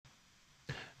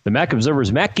The Mac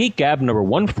Observer's Mac Geek Gab number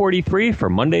 143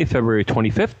 for Monday, February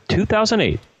 25th,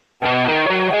 2008.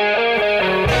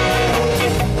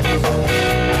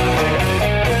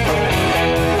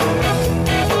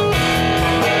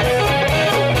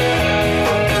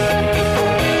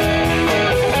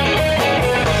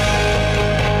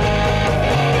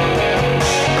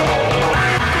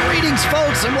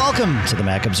 And welcome to the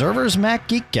Mac Observer's Mac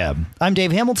Geek Gab. I'm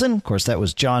Dave Hamilton. Of course, that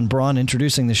was John Braun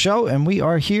introducing the show, and we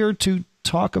are here to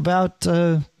talk about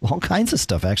all kinds of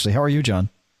stuff, actually. How are you, John?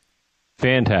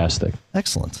 Fantastic.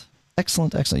 Excellent.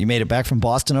 Excellent, excellent. You made it back from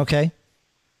Boston okay?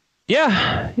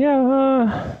 Yeah,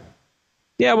 it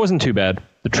wasn't too bad.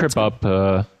 The trip up,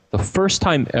 the first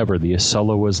time ever, the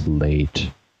Acela was late.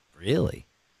 Really?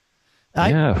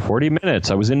 40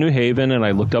 minutes. I was in New Haven, and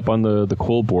I looked up on the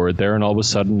cool board there, and all of a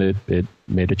sudden it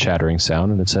made a chattering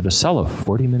sound, and it said Acela,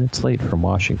 40 minutes late from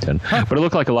Washington. Huh. But it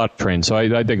looked like a lot of trains, so I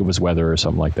think it was weather or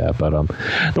something like that. But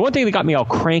the one thing that got me all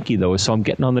cranky, though, is so I'm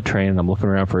getting on the train, and I'm looking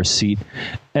around for a seat,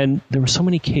 and there were so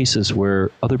many cases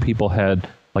where other people had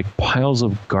like piles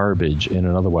of garbage in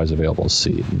an otherwise available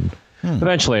seat. And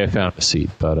eventually I found a seat,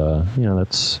 but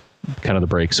that's kind of the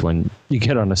breaks when you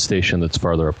get on a station that's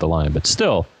farther up the line. But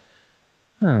still...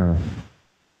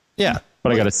 Yeah,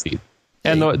 but I got a seat,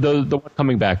 and the one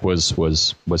coming back was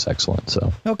excellent.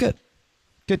 So good.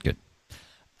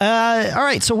 All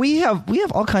right, so we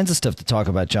have all kinds of stuff to talk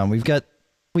about, John. We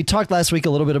talked last week a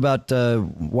little bit about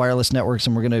wireless networks,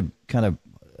 and we're going to kind of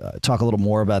talk a little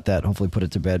more about that. Hopefully, put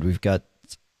it to bed. We've got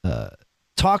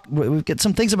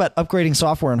some things about upgrading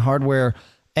software and hardware,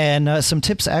 and some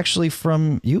tips actually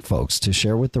from you folks to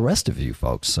share with the rest of you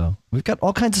folks. So we've got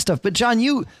all kinds of stuff. But John,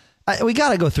 we got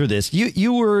to go through this. You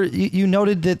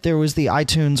noted that there was the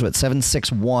iTunes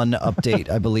 761 update,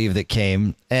 I believe, that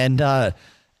came, and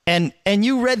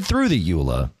you read through the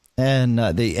EULA and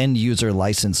the end user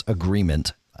license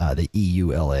agreement, the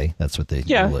EULA. That's what the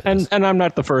EULA is. And I'm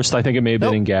not the first. I think it may have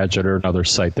been Engadget or another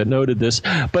site that noted this.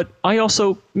 But I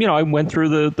also, I went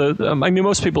through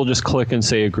most people just click and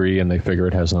say agree, and they figure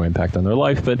it has no impact on their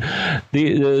life. But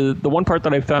the one part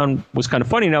that I found was kind of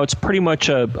funny. Now it's pretty much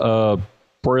a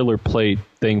boilerplate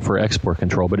thing for export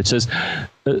control, but it says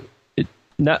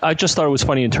I just thought it was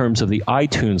funny in terms of the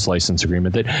iTunes license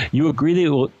agreement that you agree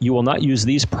that you will not use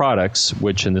these products,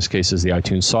 which in this case is the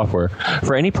iTunes software,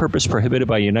 for any purpose prohibited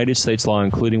by United States law,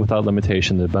 including without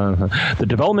limitation the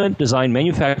development, design,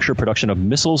 manufacture, production of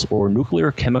missiles or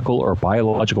nuclear, chemical, or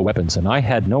biological weapons. And I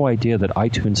had no idea that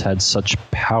iTunes had such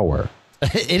power.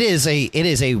 It is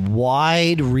a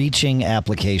wide-reaching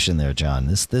application there, John.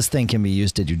 This thing can be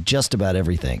used to do just about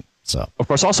everything. So, of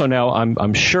course, also now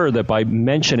I'm sure that by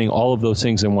mentioning all of those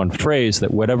things in one phrase,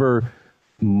 that whatever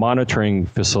monitoring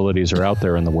facilities are out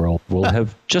there in the world will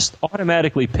have just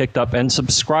automatically picked up and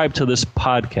subscribed to this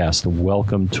podcast.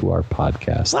 Welcome to our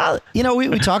podcast. Well,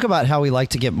 we talk about how we like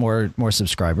to get more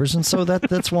subscribers, and so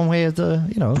that's one way of the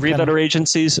three-letter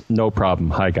agencies. No problem.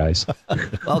 Hi, guys.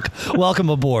 Welcome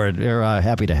aboard. We're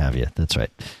happy to have you. That's right.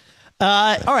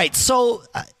 All right, so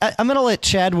I'm going to let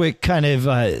Chadwick kind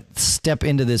of step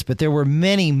into this, but there were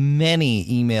many, many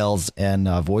emails and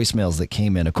voicemails that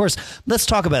came in. Of course, let's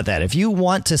talk about that. If you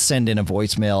want to send in a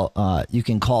voicemail, you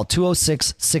can call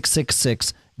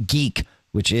 206-666-GEEK,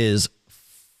 which is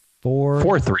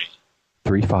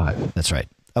 4335. That's right.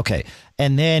 Okay.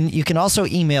 And then you can also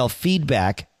email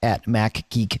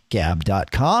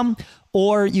feedback@macgeekgab.com,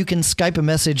 or you can Skype a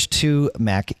message to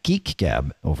Mac Geek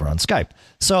Gab over on Skype.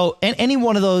 So any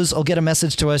one of those will get a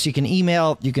message to us. You can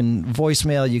email, you can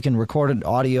voicemail, you can record an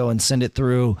audio and send it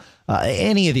through,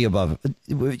 any of the above.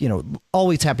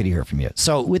 Always happy to hear from you.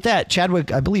 So with that,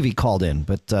 Chadwick, I believe he called in,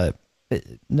 but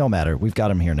no matter. We've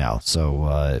got him here now.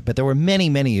 So, but there were many,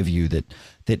 many of you that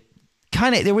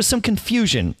there was some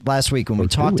confusion last week when we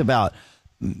talked about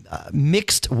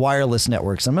mixed wireless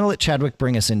networks. I'm going to let Chadwick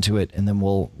bring us into it, and then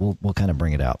we'll kind of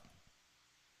bring it out.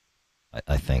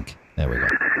 I think. There we go.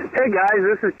 Hey guys,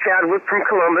 this is Chadwick from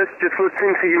Columbus, just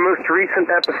listening to your most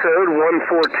recent episode,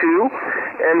 142,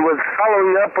 and was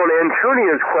following up on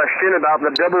Antonia's question about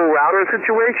the double router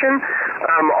situation.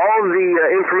 All of the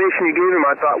information you gave him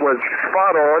I thought was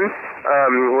spot on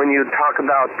when you talk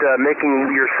about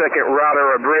making your second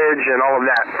router a bridge and all of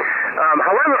that.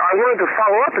 However, I wanted to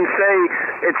follow up and say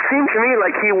it seemed to me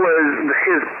like his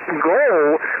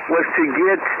goal was to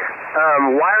get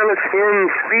wireless in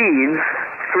speeds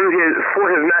for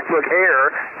his MacBook Air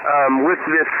with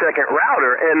this second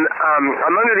router. And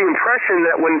I'm under the impression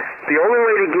that when the only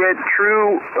way to get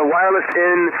true wireless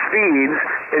in speeds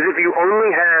is if you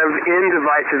only have in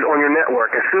devices on your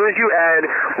network. As soon as you add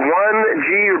one G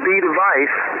or B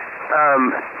device,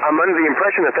 I'm under the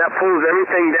impression that pulls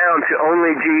everything down to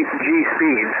only G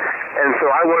speeds. And so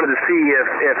I wanted to see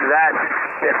if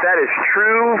that is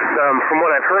true from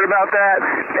what I've heard about that,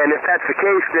 and if that's the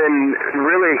case, then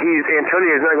really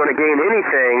Antonio is not going to gain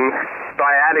anything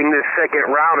by adding this second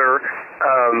router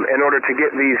in order to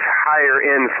get these higher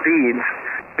end speeds,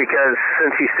 because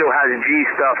since he still has G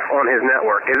stuff on his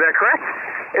network. Is that correct?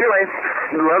 Anyway,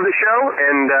 love the show,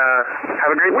 and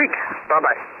have a great week.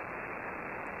 Bye-bye.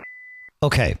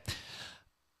 Okay.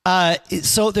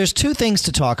 So there's two things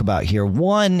to talk about here.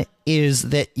 One is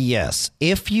that, yes,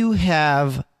 if you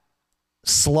have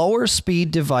slower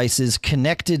speed devices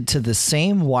connected to the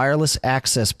same wireless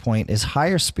access point as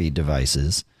higher speed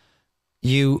devices,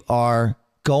 you are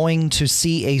going to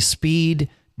see a speed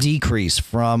decrease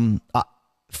from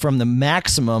the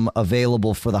maximum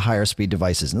available for the higher speed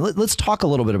devices. And let's talk a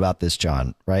little bit about this,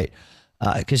 John, right?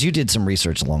 Because you did some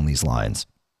research along these lines.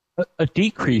 A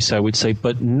decrease, I would say,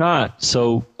 but not.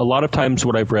 So a lot of times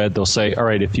what I've read, they'll say, all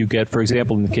right, if you get, for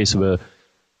example, in the case of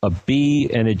a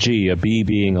B and a G, a B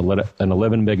being an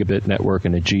 11 megabit network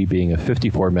and a G being a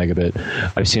 54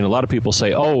 megabit, I've seen a lot of people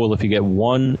say, oh, well, if you get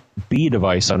one B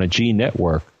device on a G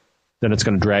network, then it's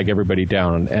going to drag everybody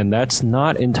down. And that's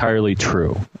not entirely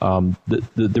true.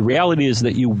 The reality is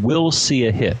that you will see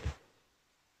a hit.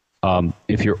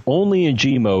 If you're only in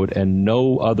G mode and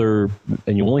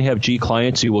and you only have G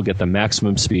clients, you will get the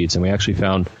maximum speeds. And we actually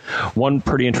found one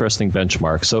pretty interesting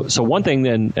benchmark. So one thing,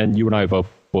 and you and I have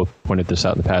both pointed this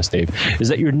out in the past, Dave, is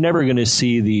that you're never going to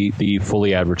see the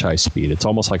fully advertised speed. It's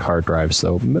almost like hard drives,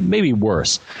 though, maybe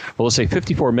worse. Well, let's say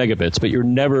 54 megabits, but you're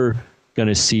never going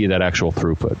to see that actual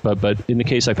throughput. But in the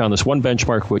case, I found this one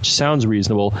benchmark, which sounds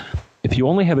reasonable. If you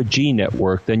only have a G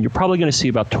network, then you're probably going to see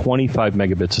about 25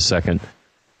 megabits a second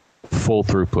full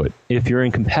throughput. If you're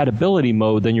in compatibility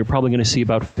mode, then you're probably going to see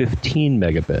about 15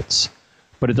 megabits.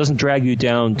 But it doesn't drag you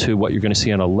down to what you're going to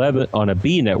see on a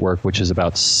B network, which is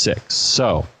about 6.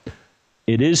 So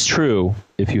it is true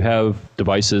if you have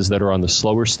devices that are on the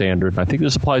slower standard, and I think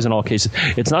this applies in all cases,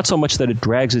 it's not so much that it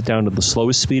drags it down to the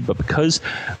slowest speed, but because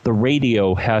the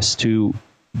radio has to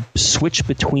switch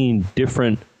between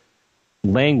different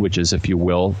languages, if you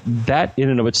will, that in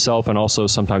and of itself, and also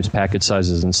sometimes packet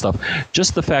sizes and stuff,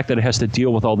 just the fact that it has to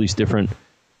deal with all these different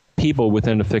people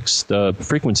within a fixed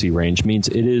frequency range means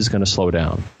it is going to slow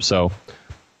down. So,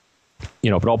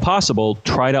 if at all possible,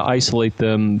 try to isolate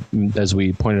them, as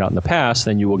we pointed out in the past,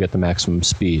 then you will get the maximum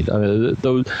speed.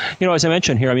 Though, as I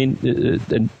mentioned here, I mean,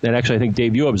 and actually I think,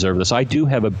 Dave, you observed this, I do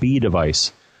have a B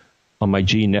device on my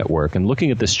G network. And looking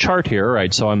at this chart here,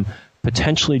 right, so I'm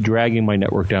potentially dragging my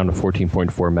network down to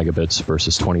 14.4 megabits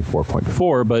versus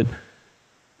 24.4. But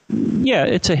yeah,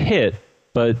 it's a hit,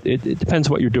 but it depends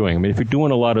what you're doing. I mean, if you're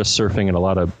doing a lot of surfing and a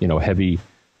lot of, heavy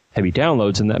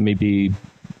downloads, and that may be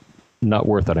not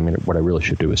worth it. I mean, what I really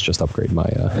should do is just upgrade my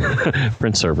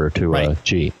print server to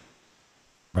G.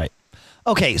 Right.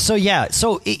 Okay. So yeah.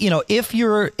 So,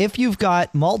 if you've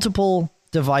got multiple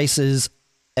devices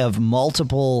of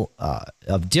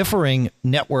of differing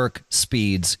network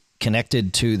speeds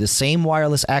connected to the same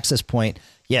wireless access point,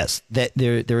 yes, that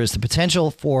there is the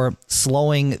potential for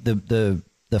slowing the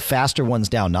faster ones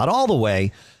down, not all the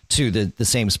way to the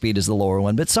same speed as the lower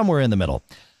one, but somewhere in the middle.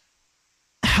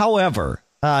 However,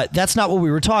 that's not what we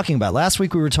were talking about. Last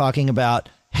week we were talking about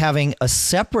having a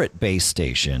separate base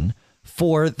station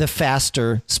for the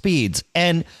faster speeds,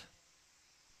 and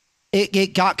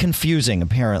it got confusing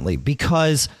apparently,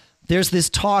 because there's this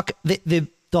talk, the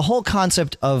whole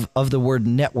concept of the word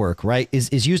network, right,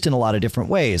 is used in a lot of different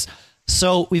ways.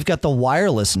 So we've got the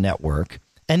wireless network,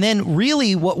 and then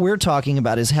really what we're talking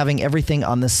about is having everything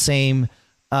on the same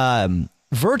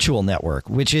virtual network,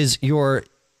 which is your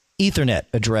Ethernet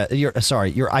address,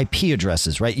 your IP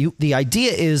addresses, right? The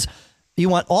idea is you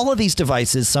want all of these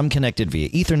devices, some connected via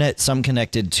Ethernet, some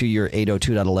connected to your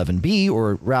 802.11b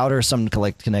or router, some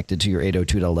connected to your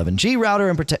 802.11g router,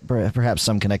 and perhaps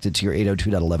some connected to your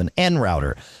 802.11n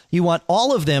router. You want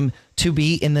all of them to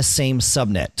be in the same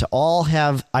subnet, to all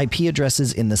have IP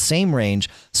addresses in the same range,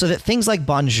 so that things like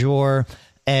Bonjour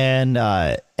and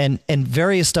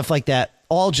various stuff like that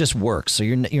all just work. So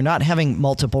you're not having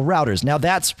multiple routers. Now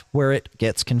that's where it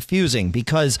gets confusing,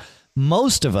 because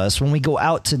most of us, when we go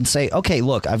out and say, okay,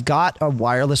 look, I've got a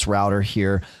wireless router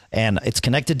here and it's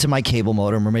connected to my cable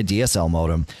modem or my DSL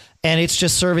modem, and it's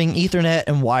just serving Ethernet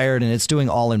and wired, and it's doing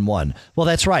all in one. Well,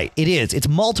 that's right. It is. It's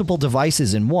multiple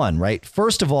devices in one, right?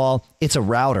 First of all, it's a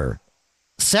router.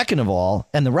 Second of all,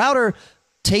 and the router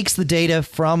takes the data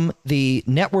from the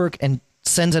network and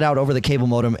sends it out over the cable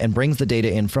modem and brings the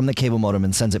data in from the cable modem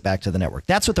and sends it back to the network.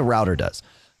 That's what the router does.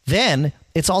 Then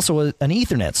it's also an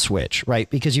Ethernet switch, right?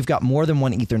 Because you've got more than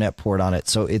one Ethernet port on it.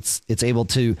 So it's able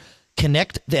to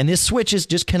connect, and this switch is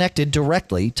just connected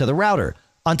directly to the router.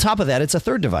 On top of that, it's a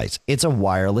third device. It's a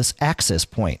wireless access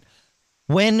point.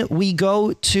 When we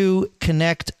go to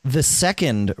connect the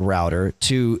second router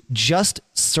to just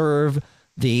serve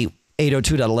the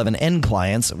 802.11n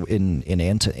clients in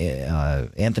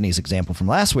Anthony's example from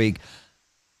last week,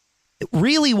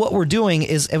 really what we're doing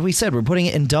is, as we said, we're putting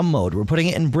it in dumb mode. We're putting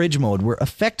it in bridge mode. We're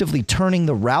effectively turning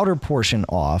the router portion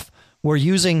off. We're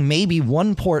using maybe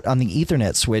one port on the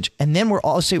Ethernet switch, and then we're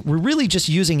really just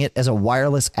using it as a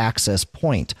wireless access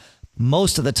point.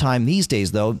 Most of the time these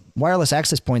days, though, wireless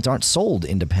access points aren't sold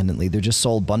independently. They're just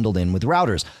sold bundled in with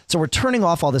routers. So we're turning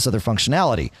off all this other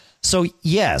functionality. So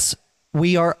yes,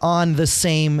 we are on the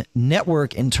same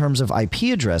network in terms of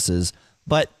IP addresses,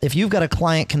 but if you've got a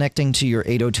client connecting to your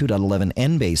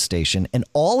 802.11n base station and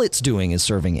all it's doing is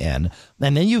serving N,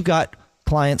 and then you've got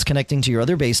clients connecting to your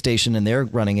other base station and they're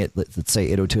running it, let's say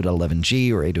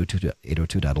 802.11g or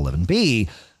 802.11b,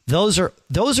 those are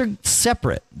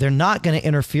separate. They're not going to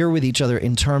interfere with each other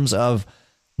in terms of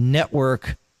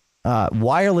network,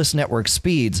 wireless network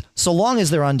speeds, so long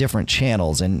as they're on different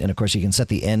channels. And of course, you can set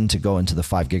the N to go into the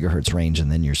 5 gigahertz range,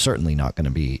 and then you're certainly not going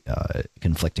to be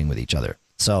conflicting with each other.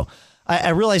 So I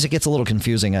realize it gets a little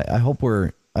confusing. I hope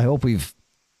we've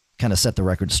kind of set the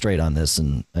record straight on this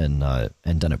and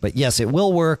done it. But yes, it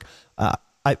will work.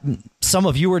 Some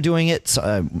of you are doing it.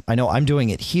 So, I know I'm doing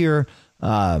it here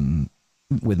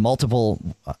with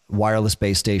multiple wireless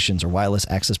base stations or wireless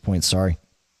access points. Sorry,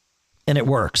 and it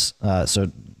works.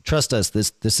 So trust us.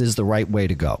 This is the right way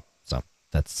to go. So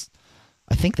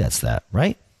I think that's that,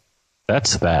 right?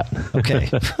 That's that. Okay.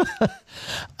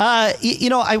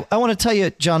 I want to tell you,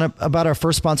 John, about our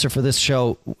first sponsor for this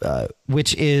show,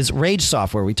 which is Rage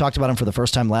Software. We talked about them for the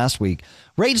first time last week.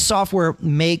 Rage Software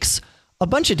makes a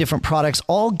bunch of different products,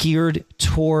 all geared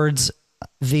towards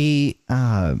the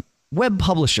web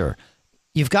publisher.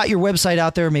 You've got your website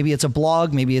out there. Maybe it's a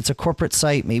blog, maybe it's a corporate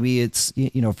site, maybe it's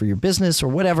for your business or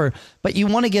whatever, but you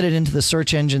want to get it into the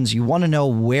search engines. You want to know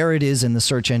where it is in the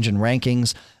search engine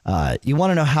rankings. You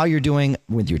want to know how you're doing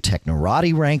with your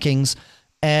Technorati rankings,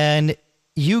 and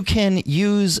you can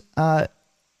use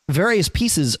various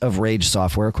pieces of Rage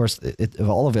software. Of course, it's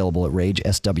all available at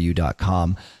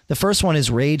ragesw.com. The first one is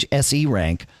Rage SE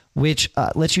Rank, which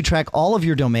lets you track all of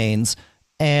your domains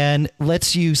and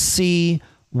lets you see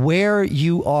where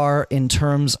you are in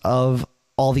terms of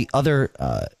all the other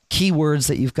keywords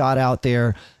that you've got out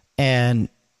there and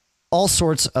all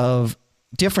sorts of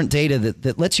different data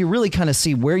that lets you really kind of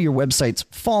see where your website's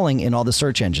falling in all the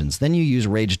search engines. Then you use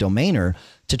Rage Domainer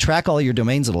to track all your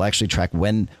domains. It'll actually track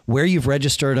where you've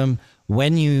registered them,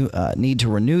 when you need to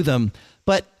renew them,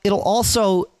 but it'll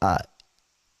also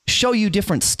show you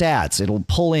different stats. It'll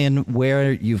pull in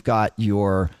where you've got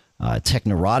your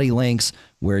Technorati links,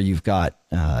 where you've got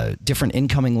different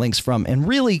incoming links from, and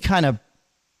really kind of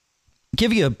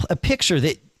give you a picture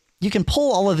that you can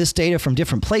pull all of this data from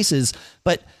different places,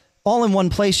 but all in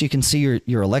one place. You can see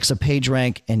your Alexa page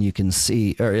rank, and you can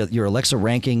see your Alexa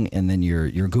ranking, and then your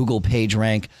Google page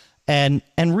rank, and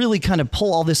really kind of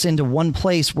pull all this into one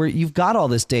place where you've got all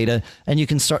this data, and you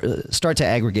can start to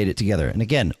aggregate it together. And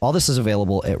again, all this is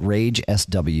available at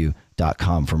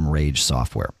ragesw.com from Rage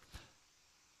Software.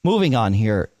 Moving on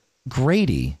here,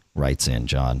 Grady writes in,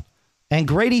 John, and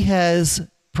Grady has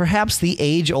perhaps the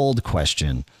age-old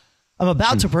question. I'm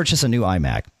about to purchase a new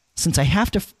iMac. Since I have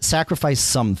to sacrifice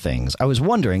some things, I was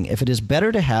wondering if it is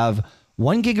better to have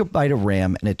 1 gigabyte of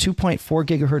RAM and a 2.4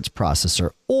 gigahertz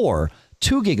processor, or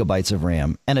 2 gigabytes of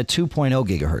RAM and a 2.0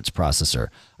 gigahertz processor.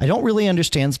 I don't really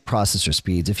understand processor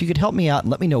speeds. If you could help me out and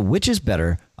let me know which is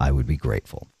better, I would be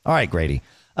grateful. All right, Grady.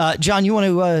 John, you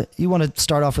want to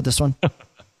start off with this one?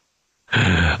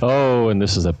 Oh, and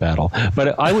this is a battle.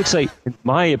 But I would say, in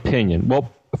my opinion, well,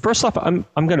 first off, I'm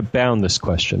going to bound this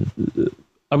question.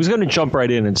 I was going to jump right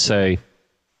in and say,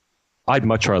 I'd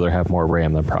much rather have more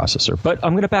RAM than processor. But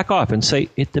I'm going to back off and say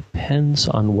it depends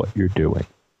on what you're doing.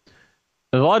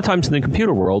 And a lot of times in the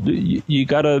computer world, you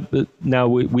got to, now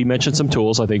we mentioned some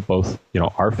tools, I think both,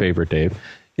 our favorite, Dave,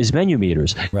 is menu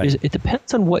meters. Right. It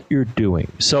depends on what you're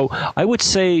doing. So I would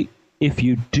say if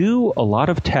you do a lot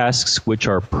of tasks which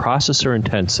are processor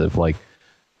intensive, like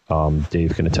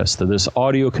Dave can attest to this,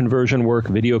 audio conversion work,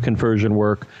 video conversion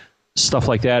work, stuff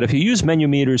like that. If you use menu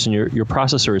meters and your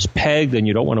processor is pegged and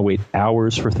you don't want to wait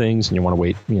hours for things and you want to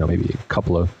wait, maybe a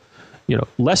couple of,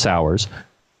 less hours,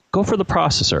 go for the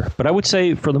processor. But I would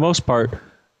say for the most part,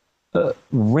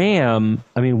 RAM,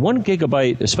 1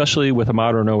 gigabyte, especially with a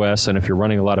modern OS, and if you're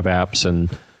running a lot of apps, and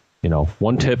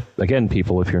one tip, again,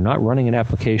 people, if you're not running an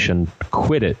application,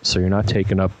 quit it so you're not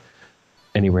taking up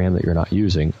any RAM that you're not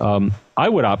using. I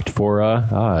would opt for,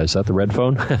 is that the red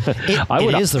phone?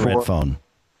 It is the red phone.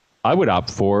 I would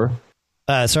opt for.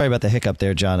 Sorry about the hiccup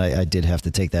there, John. I did have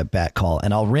to take that back call,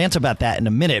 and I'll rant about that in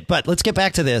a minute. But let's get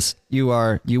back to this. You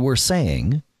were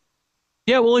saying.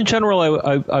 Yeah, well, in general,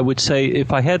 I would say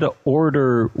if I had to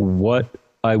order what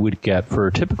I would get for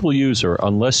a typical user,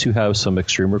 unless you have some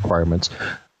extreme requirements,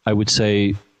 I would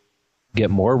say get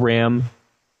more RAM,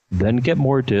 then get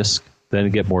more disk,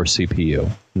 then get more CPU.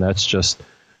 And that's just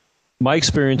my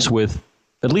experience with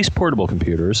at least portable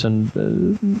computers and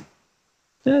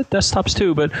desktops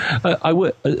too. But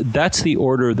that's the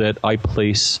order that I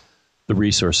place the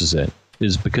resources in,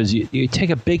 is because you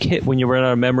take a big hit when you run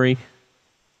out of memory.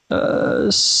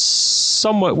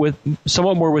 Somewhat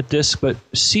more with disk, but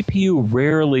CPU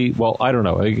rarely. Well, I don't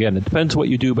know. Again, it depends what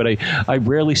you do, but I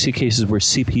rarely see cases where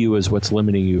CPU is what's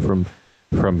limiting you from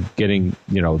getting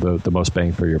the most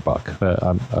bang for your buck.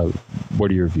 What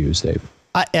are your views, Dave?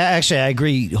 I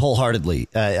agree wholeheartedly.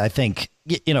 I think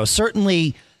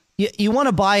certainly you want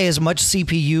to buy as much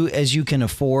CPU as you can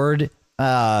afford,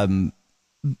 but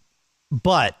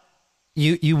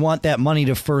you want that money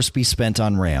to first be spent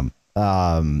on RAM.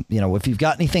 If you've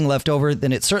got anything left over,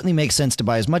 then it certainly makes sense to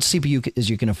buy as much CPU as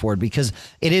you can afford, because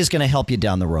it is going to help you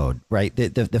down the road, right?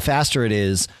 The faster it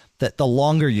is, the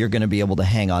longer you're going to be able to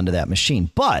hang on to that machine.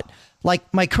 But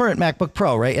like my current MacBook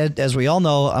Pro, right? As we all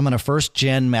know, I'm on a first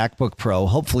gen MacBook Pro.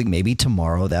 Hopefully, maybe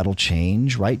tomorrow that'll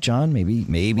change, right, John? Maybe.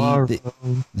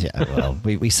 Yeah. Well,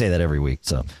 we say that every week,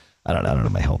 so. I don't know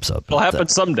my hopes up. It'll happen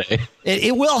someday.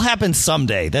 It will happen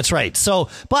someday. That's right. So,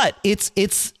 but it's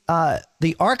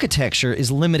the architecture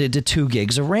is limited to 2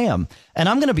 gigs of RAM. And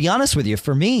I'm going to be honest with you.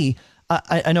 For me,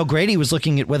 I know Grady was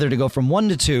looking at whether to go from 1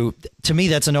 to 2. To me,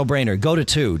 that's a no-brainer. Go to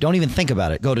 2. Don't even think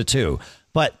about it. Go to 2.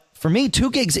 But for me, 2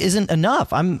 gigs isn't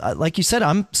enough. I'm like you said,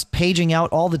 I'm paging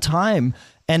out all the time.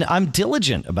 And I'm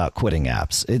diligent about quitting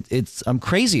apps. I'm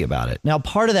crazy about it. Now,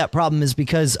 part of that problem is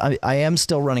because I am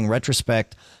still running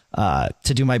Retrospect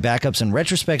to do my backups, and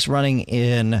Retrospect's running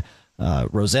in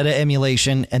Rosetta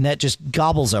emulation, and that just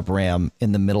gobbles up RAM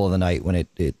in the middle of the night when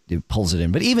it pulls it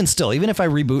in. But even still, even if I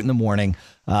reboot in the morning,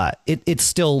 it's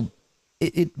still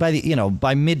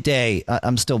by midday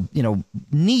I'm still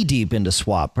knee deep into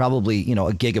swap, probably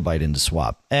a gigabyte into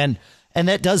swap, and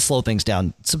that does slow things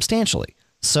down substantially.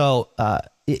 So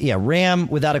yeah, RAM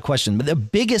without a question. But the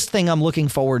biggest thing I'm looking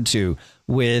forward to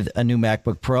with a new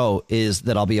MacBook Pro is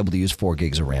that I'll be able to use 4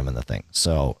 gigs of RAM in the thing.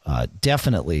 So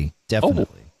definitely. Oh.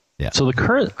 Yeah. So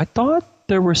I thought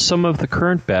there were some of the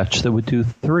current batch that would do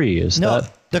 3.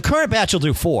 The current batch will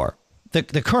do 4.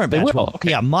 The current batch will.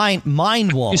 Okay. Yeah, mine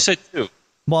won't. You said 2.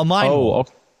 Well, mine won't.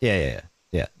 Okay. Yeah.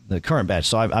 The current batch.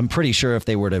 So I'm pretty sure if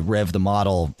they were to rev the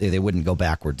model, they wouldn't go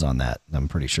backwards on that. I'm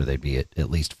pretty sure they'd be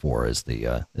at least 4 as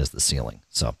the ceiling.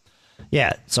 So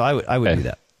yeah. So I would do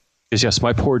that. Yes,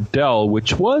 my poor Dell,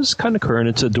 which was kind of current,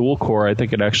 it's a dual core. I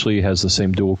think it actually has the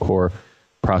same dual core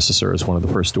processor as one of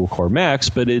the first dual core Macs,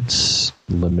 but it's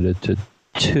limited to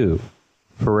 2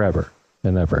 forever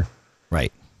and ever.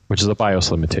 Right. Which is a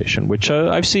BIOS limitation, which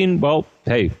I've seen. Well,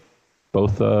 hey,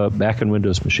 both Mac and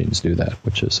Windows machines do that,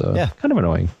 which is kind of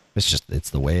annoying. It's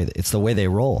the way they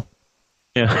roll.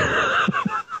 Yeah.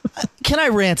 Can I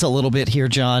rant a little bit here,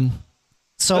 John?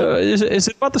 So is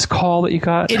it about this call that you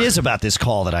got? It is about this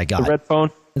call that I got. The red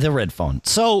phone? The red phone.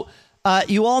 So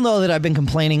you all know that I've been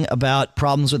complaining about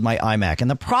problems with my iMac. And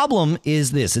the problem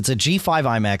is this. It's a G5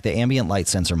 iMac, the ambient light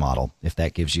sensor model, if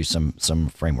that gives you some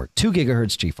framework. 2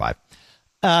 gigahertz G5.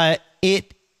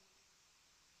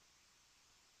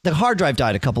 The hard drive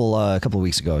died a couple of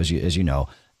weeks ago, as you know.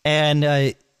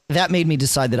 And that made me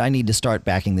decide that I need to start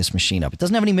backing this machine up. It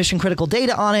doesn't have any mission critical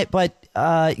data on it, but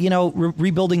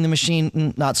rebuilding the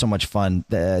machine, not so much fun.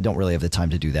 Don't really have the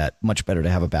time to do that. Much better to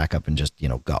have a backup and just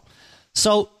go.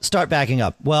 So start backing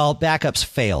up. Well, backups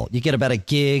fail. You get about 1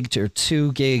 gig or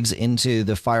 2 gigs into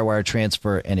the FireWire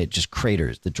transfer, and it just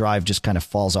craters. The drive just kind of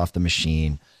falls off the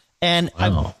machine. And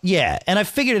wow. I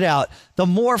figured it out. The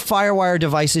more FireWire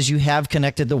devices you have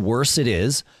connected, the worse it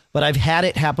is. But I've had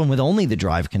it happen with only the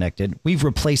drive connected. We've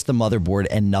replaced the motherboard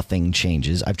and nothing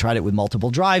changes. I've tried it with multiple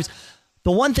drives.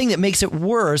 The one thing that makes it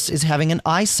worse is having an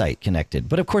iSight connected.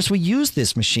 But of course, we use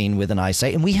this machine with an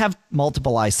iSight, and we have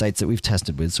multiple iSights that we've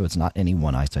tested with, so it's not any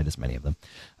one iSight, as many of them.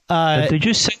 Did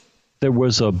you say there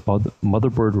was a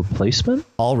motherboard replacement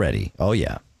Already? Oh,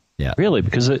 yeah. Yeah. Really?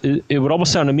 Because it would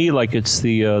almost sound to me like it's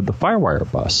the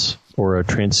FireWire bus or a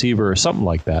transceiver or something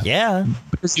like that. Yeah.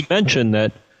 Because you mentioned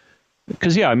that.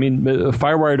 Because, yeah, I mean, a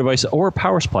FireWire device or a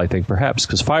power supply thing, perhaps,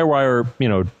 because FireWire,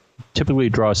 typically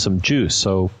draws some juice,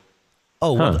 so...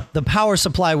 Oh, well, the power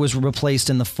supply was replaced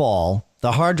in the fall.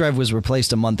 The hard drive was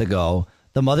replaced a month ago.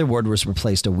 The motherboard was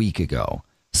replaced a week ago.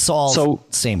 So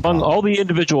same problem. On all the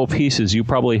individual pieces, you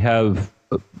probably have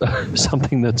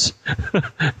something that's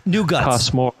new guts.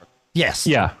 Costs more. Yes.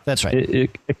 Yeah. That's right.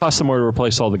 It costs more to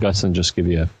replace all the guts than just give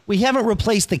you We haven't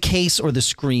replaced the case or the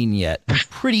screen yet. I'm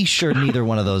pretty sure neither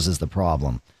one of those is the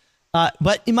problem.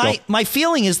 But my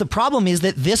feeling is the problem is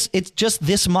that it's just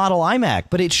this model iMac,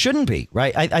 but it shouldn't be,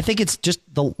 right? I think it's just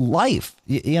the life,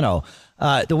 the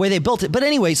way they built it. But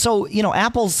anyway, so,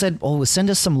 Apple said, "Oh, send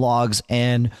us some logs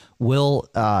and we'll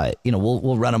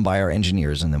run them by our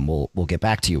engineers and then we'll get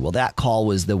back to you." Well, that call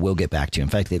was the "we'll get back to you." In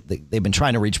fact, they've been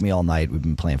trying to reach me all night. We've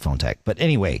been playing phone tag. But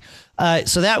anyway,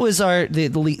 so that was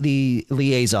the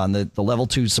liaison, the level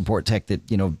 2 support tech that,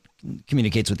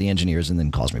 communicates with the engineers and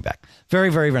then calls me back. Very,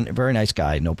 very, very nice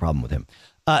guy. No problem with him.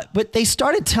 But they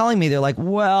started telling me, they're like,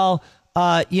 well,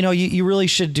 you really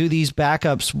should do these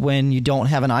backups when you don't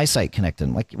have an iSight connected.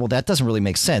 I'm like, well, that doesn't really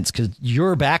make sense because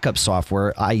your backup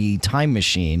software, i.e. Time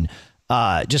Machine,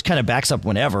 just kind of backs up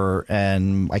whenever.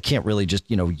 And I can't really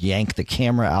just, yank the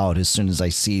camera out as soon as I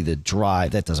see the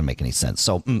drive. That doesn't make any sense.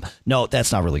 So no,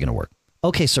 that's not really going to work.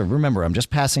 Okay, sir, remember, I'm just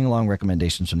passing along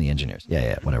recommendations from the engineers.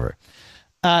 Yeah, whatever.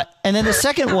 And then the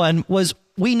second one was,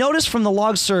 we noticed from the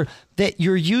logs, sir, that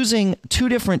you're using 2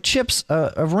 different chips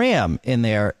of RAM in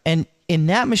there. And in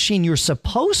that machine, you're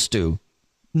supposed to,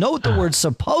 note the word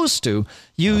supposed to,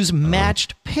 use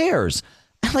matched pairs.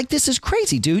 I'm like, this is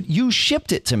crazy, dude. You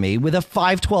shipped it to me with a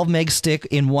 512 meg stick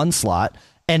in one slot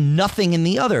and nothing in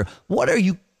the other. What are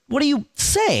you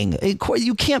saying?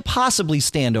 You can't possibly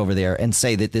stand over there and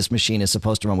say that this machine is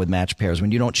supposed to run with matched pairs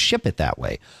when you don't ship it that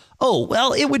way. Oh,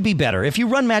 well, it would be better if you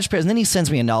run matched pairs. And then he sends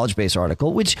me a knowledge base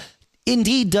article, which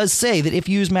indeed does say that if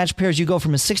you use matched pairs, you go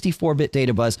from a 64-bit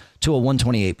data bus to a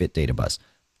 128-bit data bus.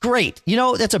 Great.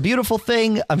 That's a beautiful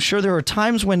thing. I'm sure there are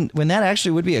times when that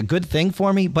actually would be a good thing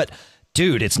for me. But,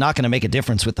 dude, it's not going to make a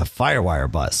difference with the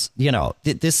FireWire bus.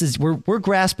 This is we're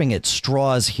grasping at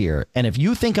straws here. And if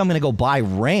you think I'm going to go buy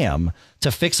RAM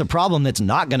to fix a problem that's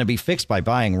not going to be fixed by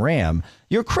buying RAM,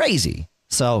 you're crazy.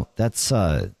 So that's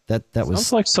that was.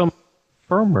 Sounds like some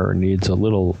firmware needs a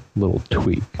little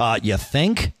tweak. You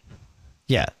think?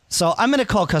 Yeah. So I'm going to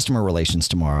call customer relations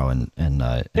tomorrow and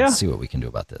see what we can do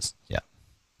about this.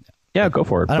 Yeah, go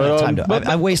for it. I don't have time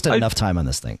I wasted enough time on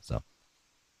this thing. So.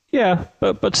 Yeah,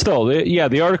 but still,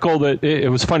 the article that it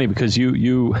was funny because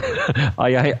you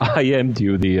I IM'd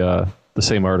you the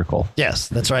same article. Yes,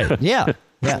 that's right. Yeah.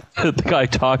 Yeah. The guy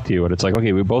talked to you, and it's like,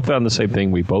 okay, we both found the same thing.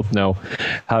 We both know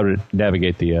how to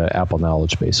navigate the Apple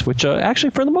knowledge base, which actually,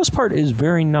 for the most part, is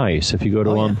very nice. If you go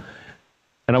to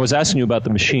and I was asking you about the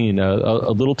machine.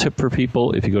 A little tip for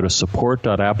people: if you go to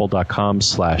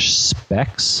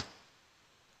support.apple.com/specs,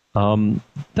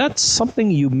 that's something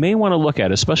you may want to look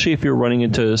at, especially if you're running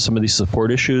into some of these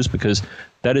support issues, because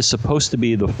that is supposed to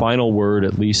be the final word,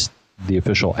 at least the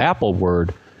official Apple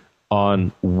word,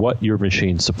 on what your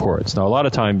machine supports. Now, a lot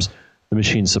of times the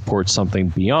machine supports something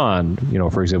beyond,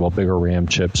 for example, bigger RAM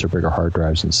chips or bigger hard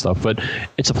drives and stuff. But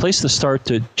it's a place to start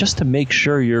to make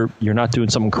sure you're not doing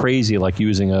something crazy like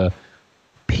using a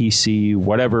PC,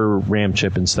 whatever RAM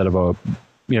chip instead of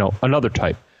another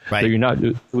type. Right. So you're not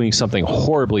doing something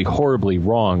horribly, horribly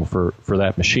wrong for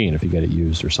that machine if you get it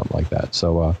used or something like that.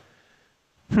 So,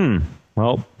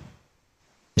 well.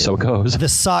 So it goes.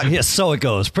 So it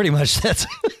goes. Pretty much. That's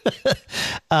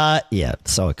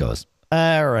so it goes.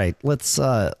 All right, let's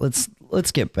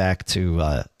get back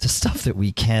to stuff that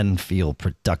we can feel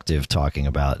productive talking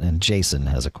about. And Jason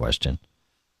has a question.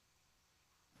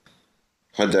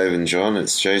 Hi, Dave and John.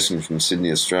 It's Jason from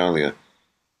Sydney, Australia.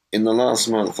 In the last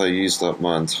month, I used up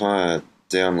my entire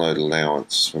download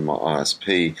allowance from my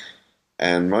ISP,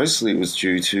 and mostly it was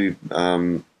due to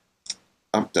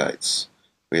updates.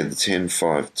 We had the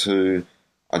 10.5.2.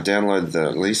 I downloaded that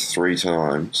at least 3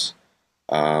 times,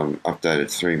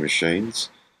 updated 3 machines,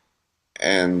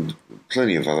 and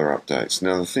plenty of other updates.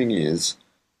 Now, the thing is,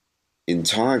 in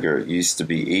Tiger, it used to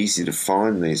be easy to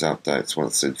find these updates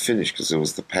once they'd finished because there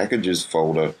was the packages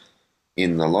folder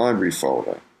in the library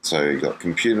folder. So you got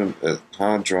computer,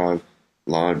 hard drive,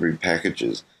 library,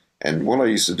 packages. And what I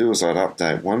used to do is I'd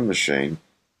update one machine,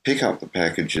 pick up the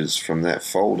packages from that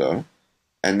folder,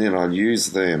 and then I'd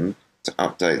use them to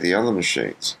update the other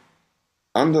machines.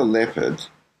 Under Leopard,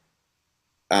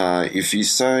 if you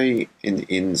say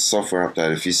in software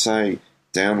update, if you say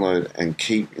download and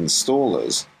keep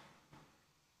installers,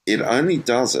 it only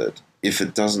does it if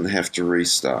it doesn't have to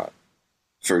restart.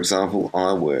 For example,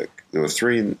 iWork, there were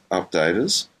 3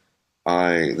 updaters.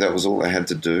 That was all I had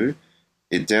to do.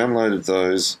 It downloaded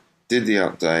those, did the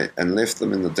update, and left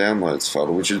them in the downloads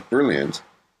folder, which is brilliant.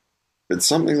 But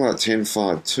something like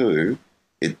 10.5.2,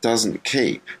 it doesn't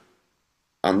keep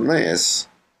unless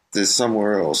there's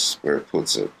somewhere else where it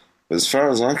puts it. But as far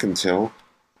as I can tell,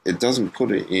 it doesn't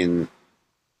put it in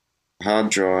hard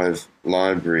drive,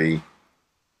 library,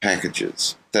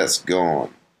 packages. That's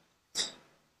gone.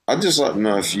 I'd just like to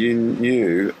know if you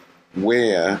knew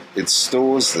where it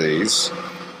stores these,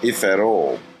 if at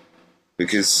all,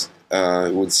 because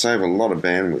it would save a lot of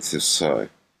bandwidth if so.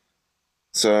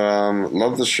 So,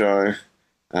 love the show.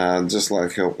 Just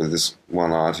like help with this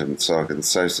one item so I can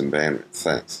save some bandwidth.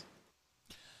 Thanks.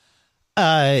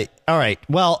 All right.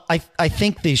 Well, I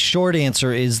think the short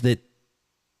answer is that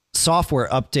software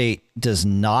update does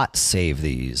not save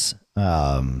these,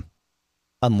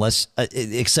 unless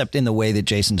except in the way that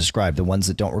Jason described, the ones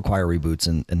that don't require reboots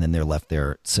and then they're left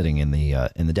there sitting in the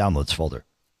downloads folder.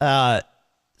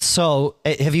 So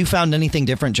have you found anything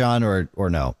different, John, or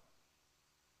no?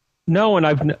 No,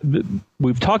 and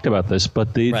we've talked about this,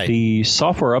 but the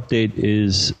software update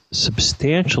is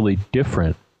substantially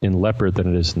different in Leopard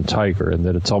than it is in Tiger, and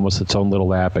that it's almost its own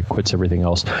little app. It quits everything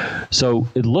else. So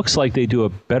it looks like they do a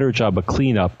better job of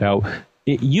cleanup. Now,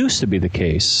 it used to be the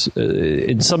case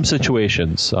in some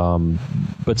situations,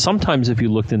 but sometimes if you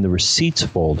looked in the receipts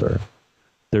folder,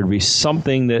 there'd be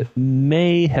something that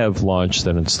may have launched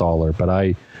an installer, but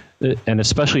and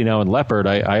especially now in Leopard,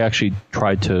 I actually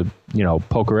tried to,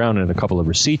 poke around in a couple of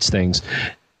receipts things.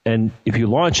 And if you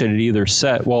launch it, it either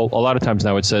a lot of times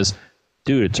now it says,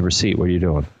 dude, it's a receipt. What are you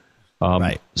doing?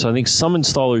 Right. So I think some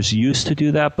installers used to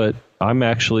do that, but I'm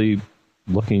actually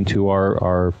looking to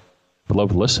our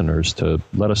beloved listeners to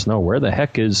let us know where the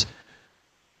heck is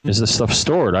this stuff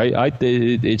stored.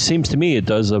 It seems to me it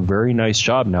does a very nice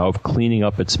job now of cleaning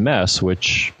up its mess,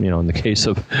 which, in the case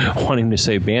of wanting to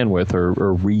save bandwidth or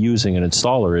reusing an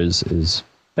installer is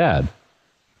bad.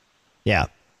 Yeah.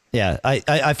 Yeah.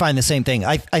 I find the same thing.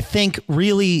 I think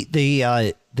really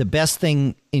the best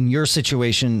thing in your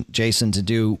situation, Jason, to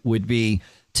do would be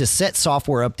to set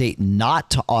software update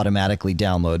not to automatically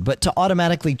download, but to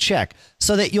automatically check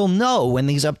so that you'll know when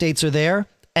these updates are there.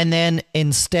 And then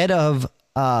instead of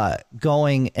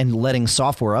going and letting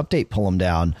software update pull them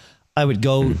down, I would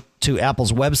go to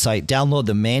Apple's website, download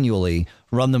them manually,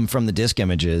 run them from the disk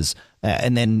images,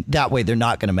 and then that way they're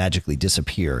not going to magically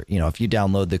disappear. If you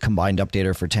download the combined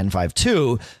updater for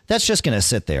 10.5.2, that's just going to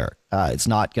sit there. It's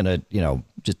not going to,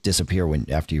 just disappear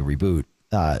after you reboot.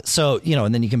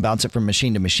 And then you can bounce it from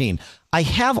machine to machine. I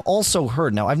have also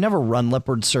heard, now I've never run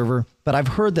Leopard Server, but I've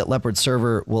heard that Leopard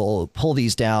Server will pull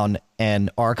these down and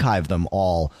archive them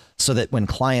all so that when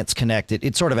clients connect,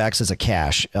 it sort of acts as a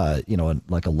cache,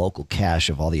 like a local cache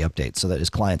of all the updates, so that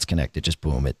as clients connect, it just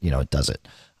boom, it does it.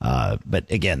 But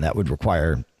again, that would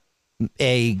require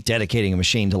A, dedicating a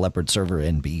machine to Leopard Server,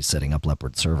 and B, setting up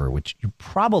Leopard Server, which you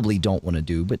probably don't want to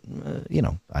do, but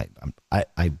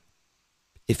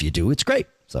if you do, it's great.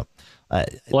 So,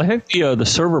 well, I think the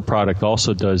server product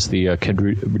also does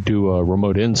can do a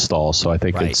remote install. So I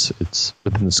think it's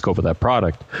within the scope of that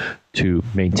product to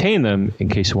maintain them in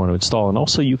case you want to install. And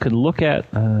also you can look at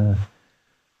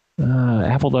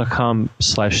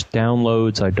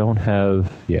apple.com/downloads. I don't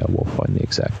have. Yeah, we'll find the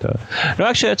exact. No,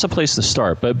 actually, that's a place to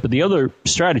start. But the other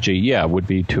strategy, would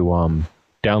be to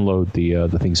download the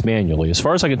things manually. As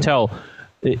far as I can tell,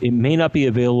 it may not be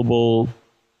available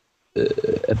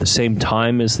at the same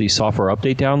time as the software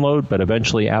update download, but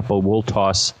eventually Apple will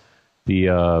toss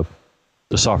the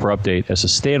software update as a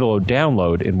standalone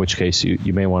download, in which case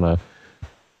you may want to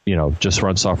just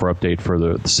run software update for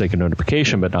the sake of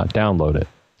notification but not download it.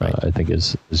 Right. I think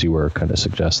as you were kind of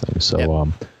suggesting. So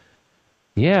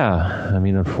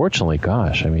unfortunately,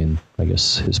 gosh, I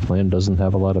guess his plan doesn't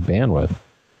have a lot of bandwidth.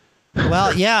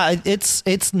 Well, yeah,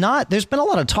 it's not. There's been a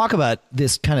lot of talk about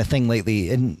this kind of thing lately,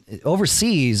 and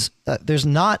overseas, it's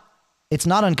not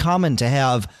uncommon to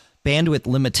have bandwidth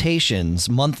limitations,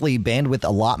 monthly bandwidth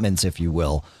allotments, if you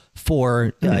will,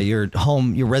 for your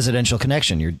residential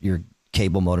connection, your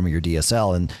cable modem or your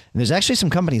DSL. And there's actually some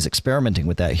companies experimenting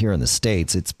with that here in the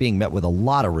States. It's being met with a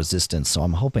lot of resistance, so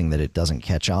I'm hoping that it doesn't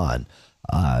catch on,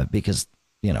 because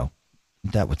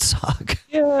that would suck.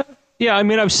 Yeah. Yeah, I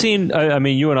mean, I've seen. I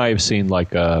mean, you and I have seen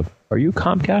like. Are you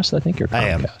Comcast? I think you're Comcast. I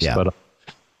am. Yeah.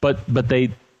 But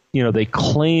they, they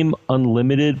claim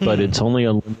unlimited, but it's only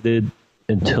unlimited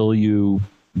until you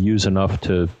use enough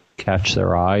to catch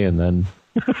their eye, and then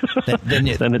then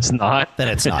it's not. Then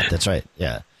it's not. That's right.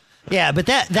 Yeah. Yeah, but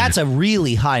that's a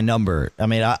really high number. I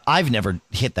mean, I've never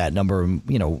hit that number.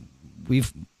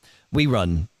 We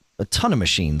run a ton of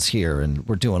machines here, and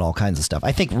we're doing all kinds of stuff.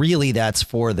 I think really that's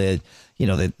for the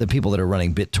people that are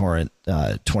running BitTorrent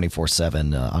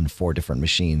 24/7 on 4 different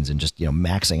machines and just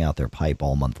maxing out their pipe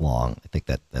all month long. I think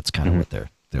that's kind of what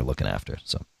they're looking after.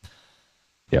 So,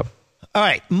 yep. All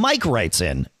right, Mike writes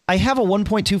in. I have a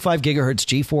 1.25 gigahertz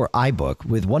G4 iBook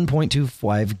with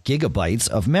 1.25 gigabytes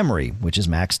of memory, which is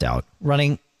maxed out,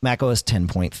 running macOS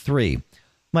 10.3.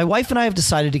 My wife and I have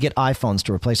decided to get iPhones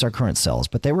to replace our current cells,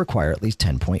 but they require at least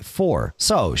 10.4.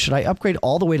 So, should I upgrade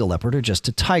all the way to Leopard or just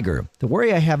to Tiger? The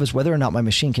worry I have is whether or not my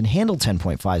machine can handle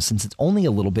 10.5 since it's only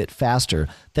a little bit faster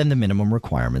than the minimum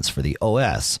requirements for the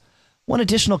OS. One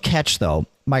additional catch, though,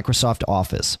 Microsoft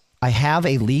Office. I have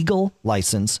a legal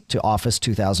license to Office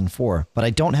 2004, but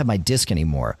I don't have my disk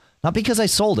anymore. Not because I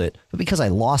sold it, but because I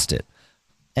lost it.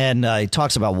 And he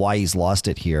talks about why he's lost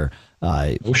it here.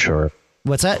 Oh, sure.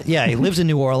 What's that? Yeah, he lives in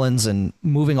New Orleans and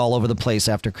moving all over the place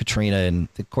after Katrina. In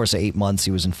the course of 8 months,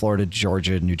 he was in Florida,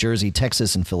 Georgia, New Jersey,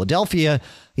 Texas, and Philadelphia.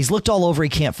 He's looked all over. He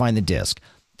can't find the disk.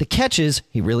 The catch is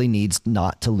he really needs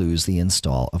not to lose the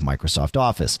install of Microsoft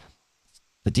Office.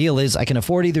 The deal is I can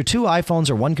afford either 2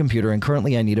 iPhones or 1 computer, and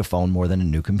currently I need a phone more than a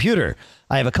new computer.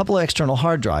 I have a couple of external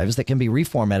hard drives that can be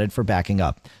reformatted for backing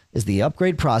up. Is the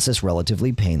upgrade process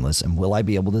relatively painless, and will I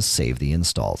be able to save the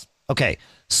installs? Okay,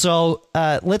 so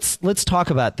let's talk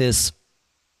about this.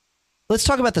 Let's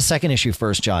talk about the second issue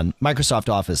first, John.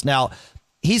 Microsoft Office. Now,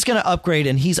 he's going to upgrade,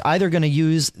 and he's either going to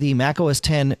use the macOS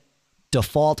 10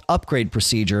 default upgrade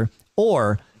procedure,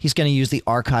 or he's going to use the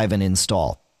archive and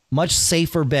install. Much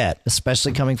safer bet,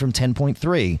 especially coming from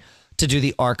 10.3, to do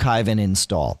the archive and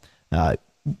install,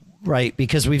 right?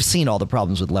 Because we've seen all the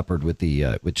problems with Leopard with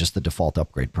just the default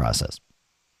upgrade process.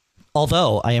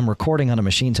 Although I am recording on a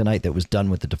machine tonight that was done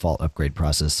with the default upgrade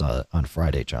process on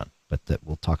Friday, John. But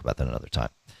we'll talk about that another time.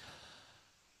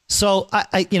 So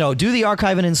I do the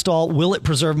archive and install. Will it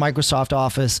preserve Microsoft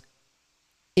Office?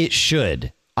 It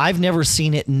should. I've never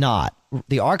seen it not.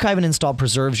 The archive and install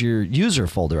preserves your user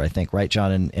folder, I think, right,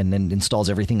 John, and then installs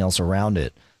everything else around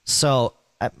it. So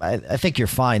I think you're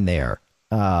fine there.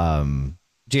 Do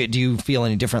you feel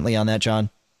any differently on that, John?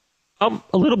 A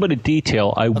little bit of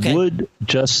detail. I would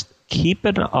just keep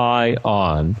an eye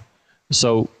on.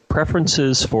 So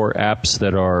preferences for apps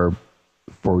that are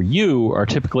for you are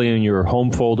typically in your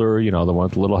home folder, the one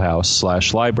with the little house,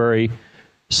 /library,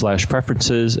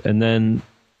 /preferences, and then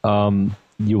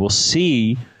you will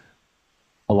see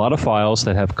a lot of files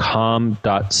that have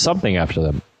com.something after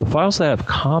them. The files that have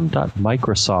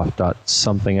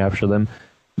com.microsoft.something after them,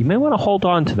 you may want to hold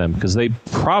on to them because they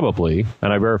probably,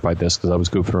 and I verified this because I was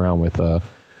goofing around with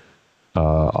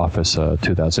Office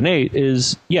 2008,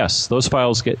 is yes, those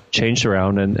files get changed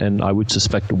around, and I would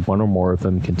suspect one or more of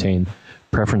them contain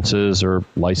preferences or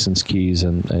license keys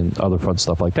and other fun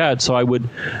stuff like that. So I would,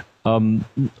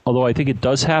 although I think it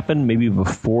does happen, maybe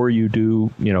before you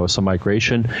do, some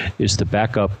migration, is to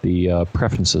back up the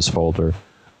preferences folder,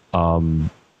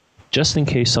 just in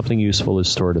case something useful is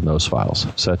stored in those files.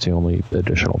 So that's the only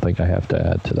additional thing I have to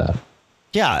add to that.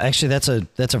 Yeah, actually, that's a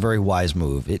very wise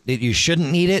move. You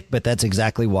shouldn't need it, but that's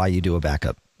exactly why you do a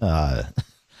backup.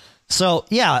 So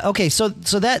yeah, okay. So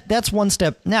that's one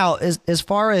step. Now, as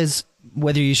far as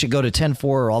whether you should go to 10.4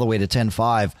 or all the way to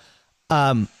 10.5.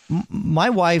 My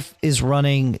wife is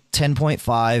running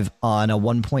 10.5 on a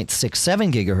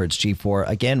 1.67 gigahertz G4,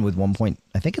 again with I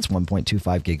think it's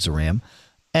 1.25 gigs of RAM,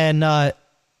 and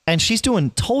she's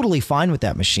doing totally fine with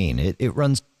that machine. It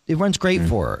runs great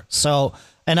for her. So,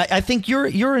 and I think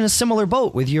you're in a similar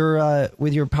boat with your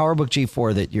PowerBook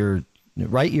G4 that you're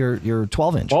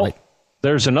 12-inch. Well, right?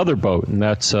 There's another boat, and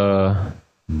that's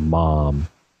Mom.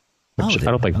 Which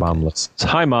I don't think Mom listens.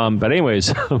 Hi, Mom. But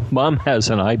anyways, Mom has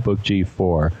an iBook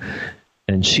G4,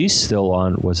 and she's still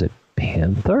on, was it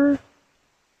Panther?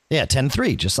 Yeah,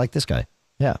 10.3, just like this guy.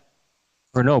 Yeah.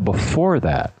 Or no, before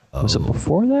that. Oh. Was it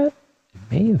before that? It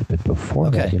may have been before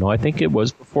that. I think it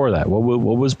was before that. What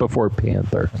was before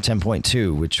Panther?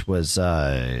 10.2, which was...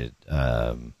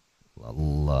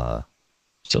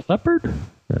 is it Leopard?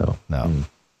 No. No.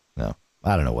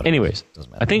 I don't know what anyways, it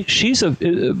doesn't matter. I think she's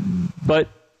but...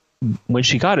 When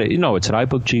she got it, it's an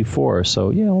iBook G4, so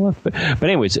yeah. But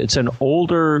anyways, it's an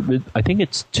older. I think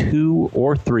it's 2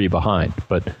 or 3 behind,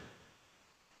 but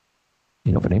if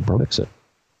it ain't broke, fix it.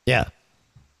 Yeah.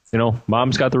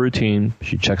 Mom's got the routine.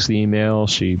 She checks the email.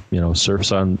 She,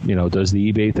 surfs on, does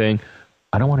the eBay thing.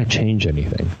 I don't want to change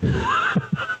anything.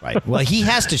 Right. Well, he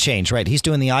has to change, right? He's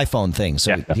doing the iPhone thing,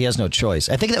 so he has no choice.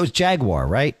 I think that was Jaguar,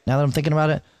 right? Now that I'm thinking about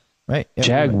it, right?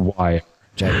 Jaguar.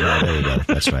 Jaguar. There you go.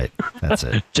 That's right. That's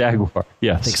it. Jaguar.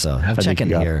 Yes. I think so. I'm checking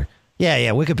here. Yeah.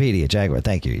 Wikipedia. Jaguar.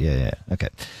 Thank you. Yeah. Okay.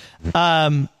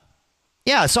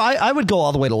 Yeah. So I would go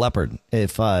all the way to Leopard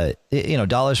if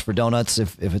dollars for donuts.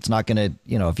 If it's not going to,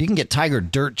 if you can get Tiger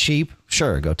dirt cheap,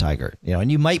 sure, go Tiger. And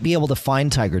you might be able to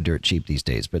find Tiger dirt cheap these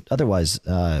days, but otherwise,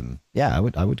 I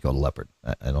would go to Leopard.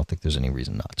 I don't think there's any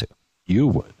reason not to. You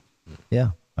would.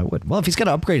 Yeah, I would. Well, if he's got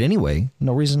to upgrade anyway,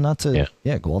 no reason not to.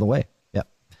 Yeah, go all the way. Yeah.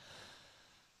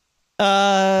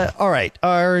 All right.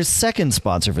 Our second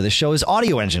sponsor for this show is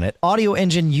Audio Engine at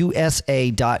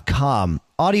audioengineusa.com.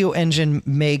 Audio Engine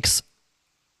makes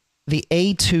the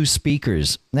A2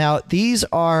 speakers. Now, these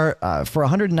are for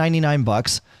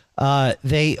 $199.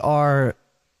 They are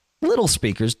little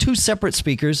speakers, 2 separate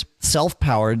speakers,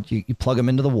 self-powered. You plug them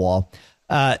into the wall.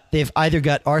 They've either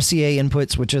got RCA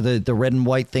inputs, which are the red and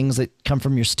white things that come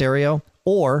from your stereo,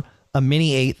 or a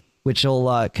mini 8, which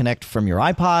will connect from your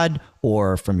iPod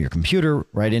or from your computer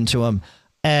right into them.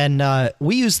 And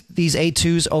we use these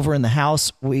A2s over in the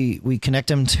house. We connect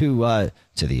them to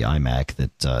the iMac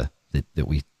that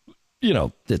we,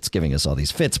 that's giving us all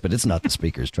these fits, but it's not the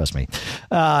speakers, trust me.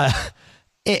 And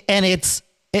they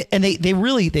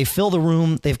fill the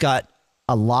room. They've got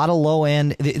a lot of low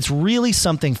end. It's really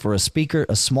something for a speaker,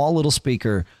 a small little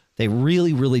speaker. They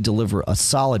really, really deliver a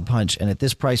solid punch. And at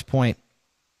this price point,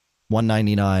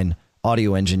 $199,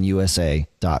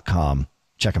 audioengineusa.com.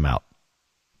 Check them out.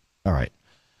 All right.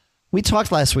 We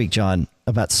talked last week, John,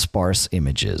 about sparse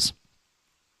images.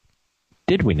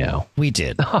 Did we now? We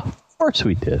did. Oh, of course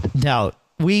we did. Now,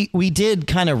 we did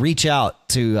kind of reach out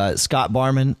to Scott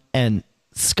Barman and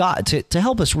Scott to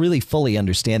help us really fully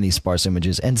understand these sparse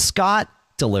images, and Scott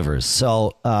delivers.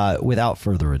 So without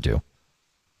further ado.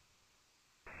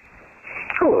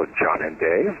 Hello, John and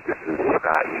Dave. This is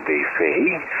Scott in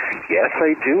DC. Yes,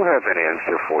 I do have an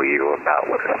answer for you about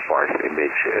what a sparse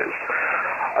image is.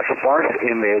 A sparse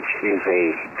image is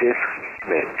a disk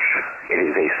image. It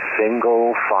is a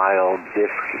single file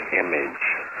disk image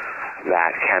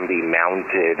that can be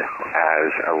mounted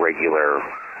as a regular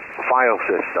file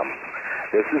system.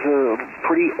 This is a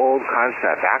pretty old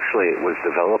concept. Actually, it was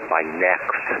developed by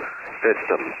Next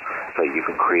Systems. So you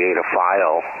can create a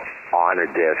file on a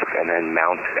disk and then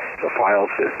mount the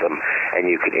file system, and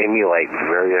you can emulate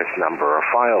various number of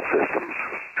file systems.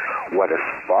 What a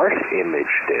sparse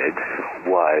image did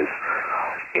was,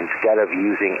 instead of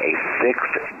using a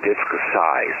fixed disk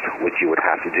size, which you would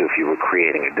have to do if you were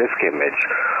creating a disk image,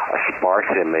 a sparse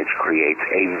image creates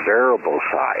a variable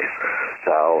size.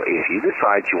 So if you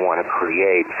decide you want to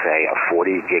create, say, a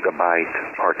 40 gigabyte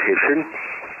partition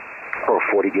or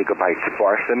 40 gigabyte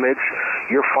sparse image,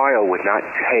 your file would not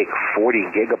take 40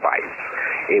 gigabytes.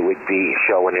 It would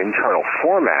show an internal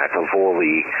format of all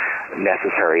the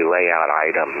necessary layout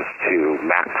items to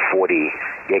map 40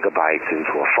 gigabytes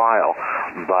into a file,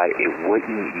 but it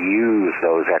wouldn't use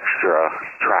those extra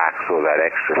tracks or that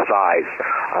extra size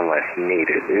unless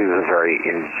needed. It is a very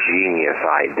ingenious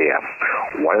idea.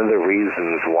 One of the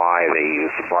reasons why they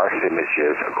use sparse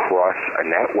images across a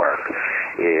network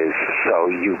is so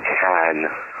you can,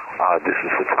 this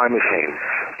is the time machine,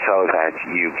 so that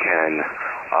you can,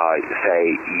 say,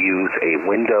 use a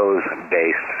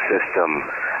Windows-based system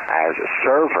as a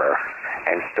server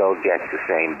and still get the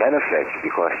same benefits,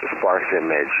 because the sparse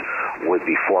image would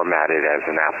be formatted as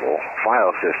an Apple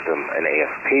file system, an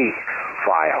ASP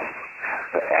file,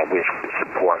 which would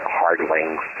support hard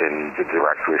links and the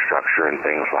directory structure and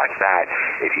things like that.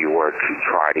 If you were to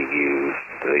try to use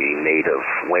the native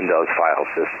Windows file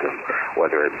system,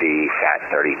 whether it be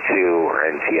FAT32 or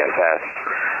NTFS,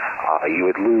 you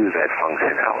would lose that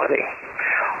functionality.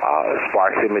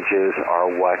 Sparse images are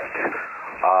what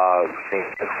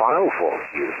file vault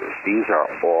uses. These are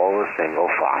all a single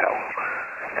file.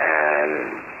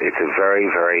 And it's a very,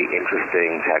 very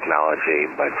interesting technology,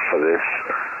 but for this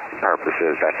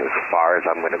purposes, that's as far as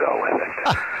I'm going to go with it.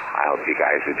 I hope you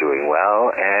guys are doing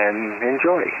well and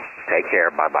enjoy. Take care.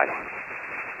 Bye-bye.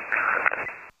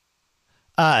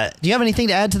 Do you have anything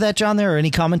to add to that, John, there, or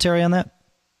any commentary on that?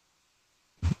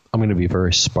 I'm going to be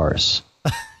very sparse.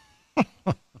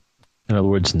 In other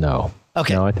words, no.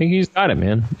 Okay. No, I think he's got it,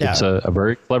 man. Yeah. It's a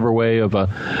very clever way of,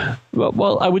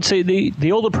 well, I would say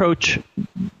the old approach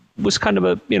was kind of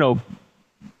a,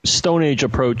 Stone Age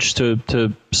approach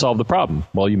to solve the problem.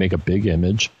 Well, you make a big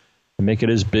image and make it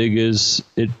as big as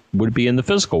it would be in the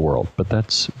physical world, but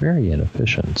that's very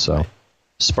inefficient. So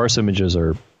sparse images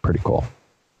are pretty cool.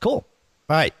 Cool.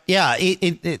 All right. Yeah.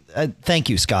 Thank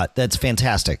you, Scott. That's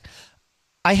fantastic.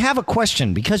 I have a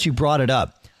question because you brought it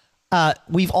up.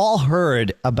 We've all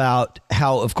heard about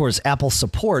how, of course, Apple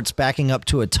supports backing up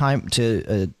to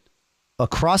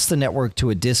across the network to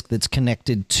a disk that's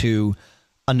connected to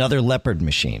another Leopard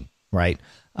machine, right?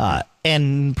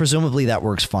 And presumably that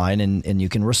works fine, and you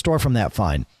can restore from that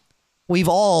fine. We've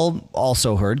all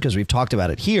also heard, because we've talked about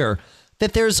it here,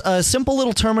 that there's a simple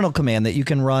little terminal command that you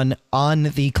can run on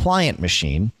the client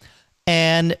machine,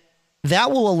 and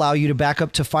that will allow you to back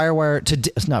up to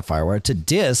to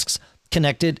disks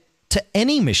connected to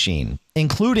any machine,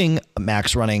 including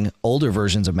Macs running older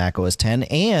versions of Mac OS X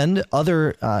and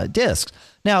other disks.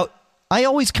 Now, I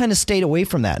always kind of stayed away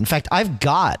from that. In fact, I've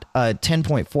got a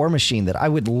 10.4 machine that I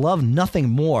would love nothing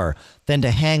more than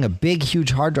to hang a big,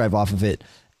 huge hard drive off of it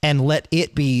and let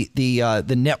it be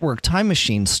the network Time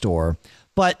Machine store.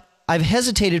 But I've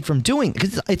hesitated from doing,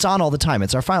 because it's on all the time.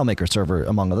 It's our FileMaker server,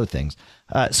 among other things.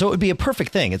 So it would be a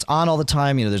perfect thing. It's on all the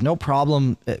time. There's no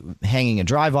problem hanging a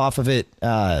drive off of it.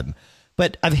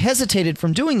 But I've hesitated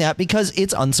from doing that because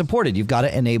it's unsupported. You've got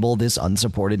to enable this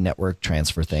unsupported network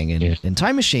transfer thing in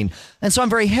Time Machine. And so I'm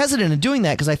very hesitant in doing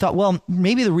that because I thought, well,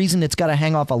 maybe the reason it's got to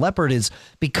hang off a Leopard is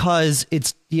because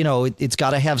it's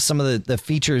got to have some of the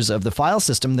features of the file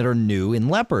system that are new in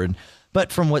Leopard.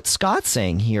 But from what Scott's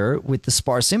saying here with the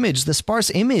sparse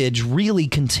image really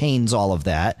contains all of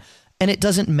that, and it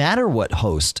doesn't matter what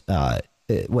host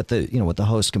what the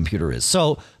host computer is.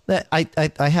 So that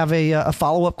I have a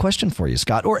follow-up question for you,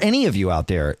 Scott, or any of you out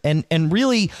there. And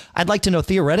really, I'd like to know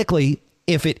theoretically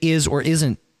if it is or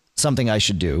isn't something I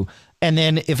should do. And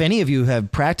then if any of you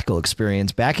have practical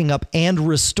experience backing up and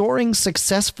restoring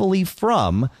successfully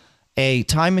from a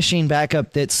Time Machine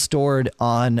backup that's stored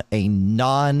on a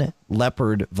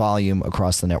non-Leopard volume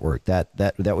across the network. That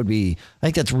would be, I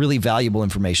think that's really valuable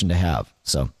information to have.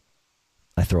 So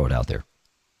I throw it out there.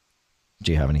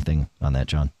 Do you have anything on that,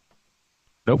 John?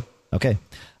 Nope. Okay.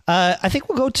 I think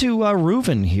we'll go to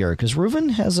Reuven here, because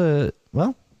Reuven has a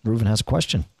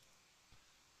question.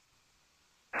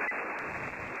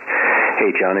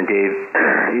 Hey, John and Dave.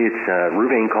 It's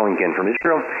Reuven calling again from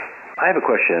Israel. I have a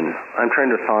question. I'm trying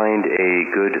to find a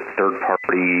good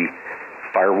third-party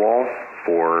firewall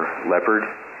for Leopard,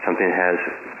 something that has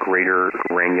greater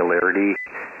granularity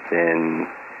than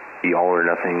the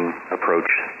all-or-nothing approach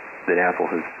that Apple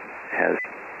has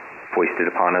foisted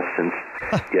upon us since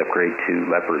the upgrade to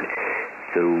Leopard.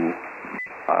 So,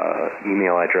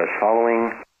 email address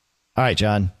following. All right,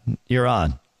 John, you're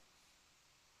on.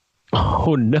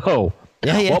 Oh, no.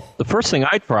 Yeah. Well, the first thing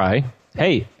I try,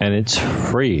 and it's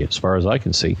free as far as I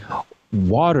can see,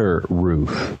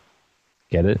 Waterroof.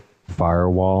 Get it?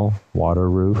 Firewall,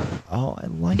 Waterroof. Oh, I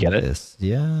like Get this. It?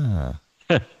 Yeah.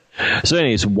 So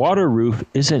anyways, Waterroof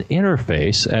is an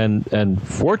interface, and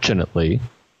fortunately,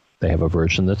 they have a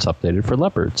version that's updated for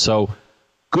Leopard. So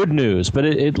good news, but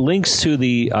it links to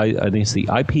I think it's the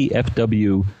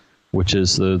IPFW, which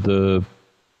is the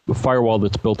firewall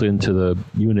that's built into the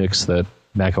Unix that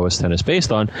Mac OS X is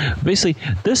based on. Basically,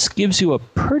 this gives you a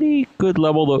pretty good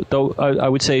level, though I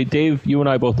would say, Dave, you and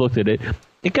I both looked at it.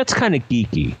 It gets kind of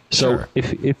geeky. So Sure.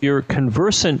 if you're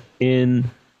conversant in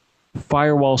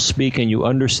firewall speak and you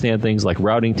understand things like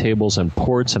routing tables and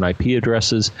ports and IP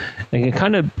addresses, and can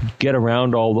kind of get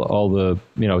around all the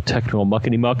technical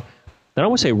muckety muck, then I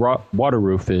would say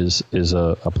Waterroof is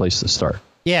a place to start.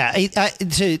 Yeah,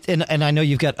 and I know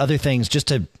you've got other things. Just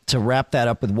to wrap that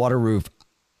up with Waterroof,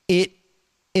 it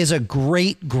is a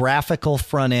great graphical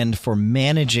front end for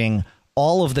managing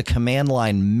all of the command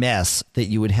line mess that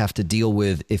you would have to deal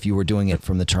with if you were doing it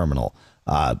from the terminal.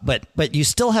 But you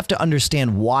still have to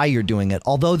understand why you're doing it,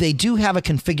 although they do have a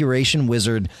configuration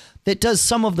wizard that does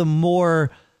some of the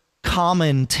more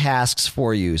common tasks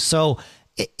for you. So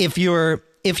if you're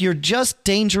just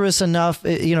dangerous enough,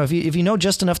 if you know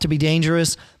just enough to be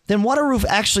dangerous, then Waterroof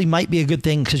actually might be a good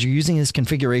thing because you're using this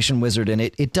configuration wizard, and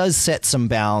it does set some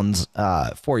bounds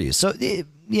for you. So,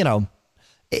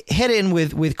 head in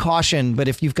with caution, but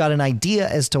if you've got an idea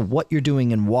as to what you're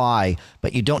doing and why,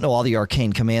 but you don't know all the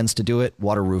arcane commands to do it,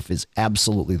 Waterroof is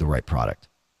absolutely the right product.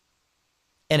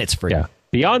 And it's free. Yeah.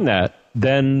 Beyond that,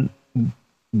 then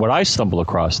what I stumbled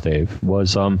across, Dave,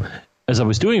 was as I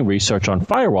was doing research on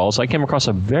firewalls, I came across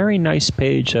a very nice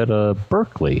page at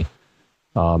Berkeley.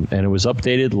 And it was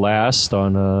updated last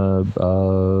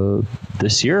on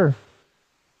this year,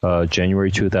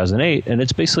 January 2008. And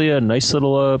it's basically a nice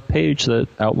little page that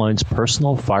outlines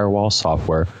personal firewall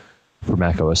software for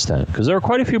Mac OS X. Because there are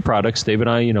quite a few products. Dave and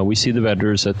I, we see the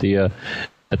vendors at the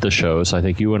shows. I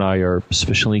think you and I are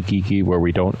sufficiently geeky where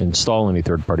we don't install any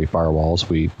third-party firewalls.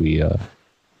 We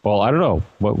Well, I don't know.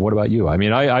 What about you? I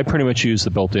mean, I pretty much use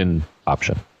the built-in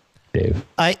option, Dave.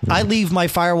 I leave my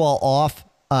firewall off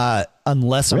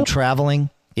unless I'm traveling.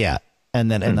 Yeah,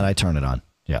 and then I turn it on.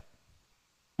 Yeah.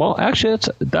 Well, actually,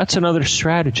 that's another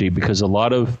strategy, because a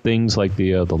lot of things like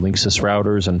the Linksys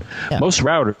routers and most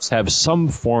routers have some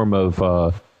form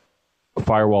of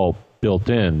firewall built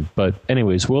in. But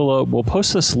anyways, we'll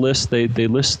post this list. They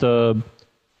list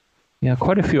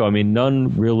quite a few. I mean,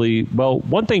 none really. Well,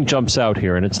 one thing jumps out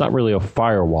here, and it's not really a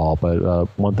firewall, but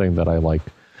one thing that I like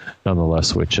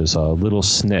nonetheless, which is a Little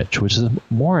Snitch, which is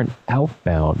more an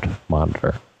outbound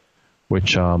monitor.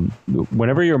 Which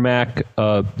whenever your Mac,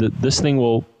 this thing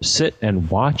will sit and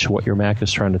watch what your Mac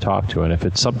is trying to talk to. And if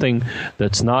it's something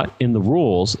that's not in the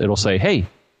rules, it'll say, hey,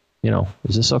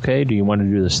 is this okay? Do you want to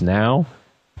do this now?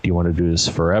 Do you want to do this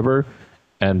forever?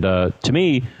 And to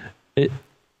me,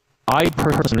 I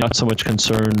personally am not so much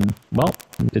concerned. Well,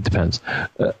 it depends.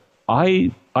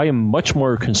 I am much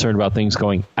more concerned about things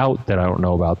going out that I don't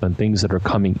know about than things that are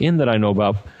coming in that I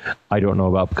don't know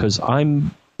about, because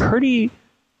I'm pretty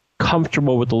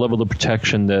comfortable with the level of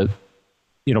protection that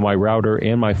my router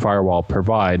and my firewall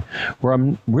provide, where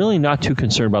I'm really not too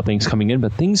concerned about things coming in,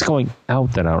 but things going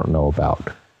out that I don't know about.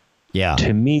 Yeah,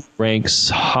 to me ranks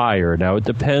higher. Now it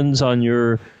depends on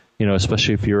your,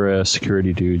 especially if you're a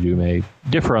security dude, you may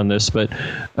differ on this, but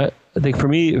I think for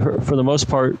me, for the most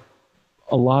part,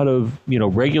 a lot of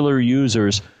regular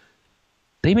users,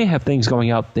 they may have things going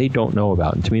out they don't know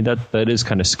about. And to me, that is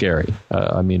kind of scary.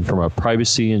 I mean, from a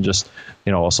privacy and just,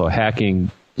 also a hacking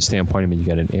standpoint, I mean, you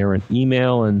get an errant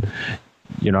email and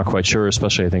you're not quite sure,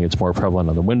 especially I think it's more prevalent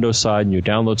on the Windows side, and you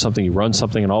download something, you run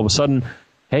something, and all of a sudden,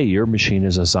 hey, your machine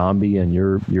is a zombie and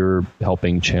you're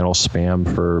helping channel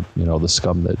spam for, the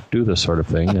scum that do this sort of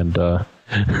thing. And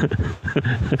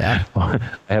yeah. I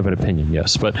have an opinion,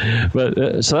 yes. But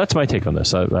so that's my take on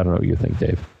this. I don't know what you think,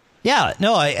 Dave. Yeah,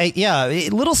 no,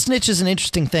 Little Snitch is an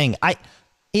interesting thing. I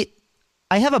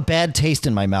have a bad taste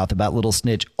in my mouth about Little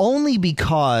Snitch only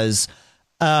because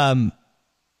I've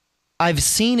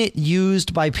seen it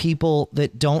used by people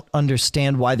that don't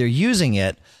understand why they're using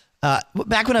it.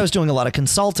 Back when I was doing a lot of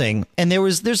consulting, and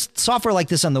there's software like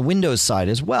this on the Windows side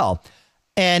as well,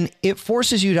 and it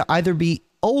forces you to either be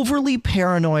overly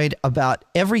paranoid about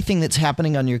everything that's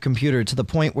happening on your computer to the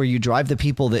point where you drive the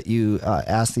people that you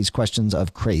ask these questions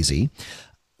of crazy,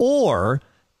 or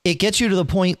it gets you to the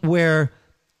point where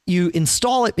you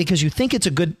install it because you think it's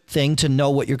a good thing to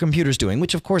know what your computer's doing,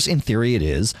 which of course in theory it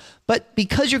is. But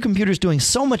because your computer's doing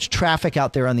so much traffic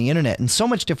out there on the internet and so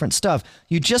much different stuff,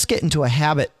 you just get into a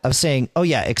habit of saying, oh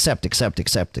yeah, accept.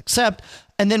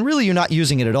 And then really you're not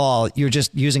using it at all. You're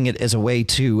just using it as a way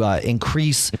to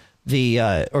increase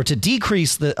or to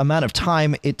decrease the amount of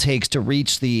time it takes to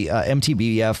reach the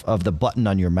MTBF of the button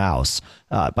on your mouse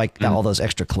by all those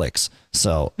extra clicks.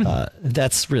 So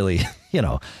that's really,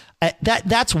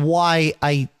 that's why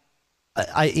I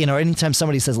anytime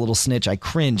somebody says Little Snitch, I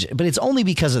cringe, but it's only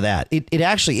because of that. It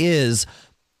actually is,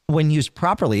 when used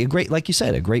properly, like you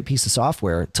said, a great piece of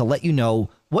software to let you know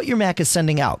what your Mac is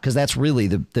sending out, because that's really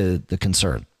the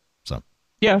concern. So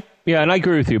yeah, and I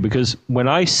agree with you, because when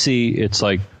I see it's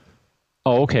like,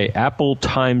 oh, okay, Apple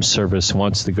Time Service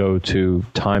wants to go to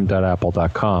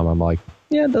time.apple.com, I'm like,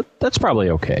 yeah, that's probably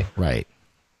okay. Right.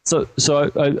 So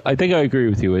I think I agree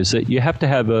with you, is that you have to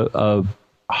have a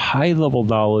high level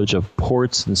knowledge of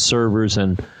ports and servers,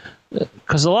 and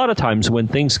because a lot of times when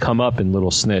things come up in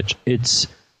Little Snitch, it's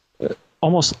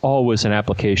almost always an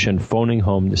application phoning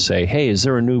home to say, hey, is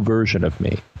there a new version of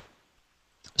me?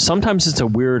 Sometimes it's a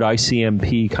weird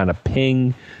ICMP kind of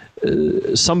ping,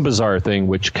 some bizarre thing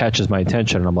which catches my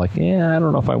attention, and I'm like, yeah, I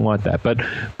don't know if I want that.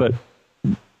 But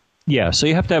yeah, so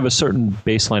you have to have a certain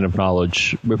baseline of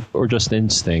knowledge or just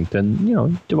instinct,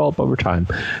 and develop over time,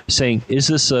 saying, is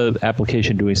this a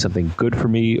application doing something good for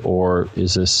me, or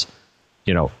is this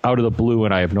out of the blue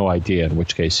and I have no idea, in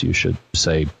which case you should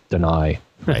say deny.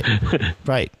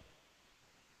 Right.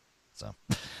 So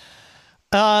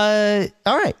all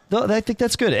right, I think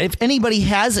that's good. If anybody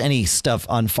has any stuff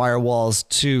on firewalls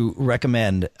to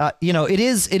recommend, it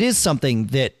is something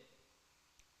that,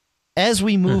 as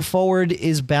we move forward,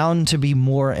 is bound to be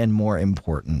more and more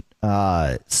important.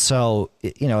 So,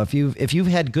 if you've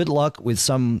had good luck with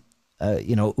some,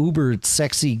 uber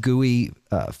sexy GUI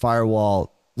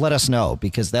firewall, let us know,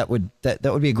 because that would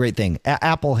be a great thing.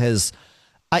 Apple has,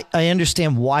 I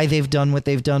understand why they've done what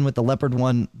they've done with the Leopard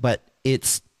one, but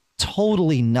it's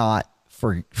totally not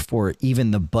for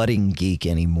even the budding geek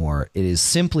anymore. It is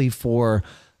simply for,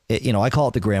 I call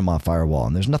it the grandma firewall,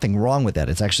 and there's nothing wrong with that.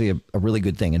 It's actually a really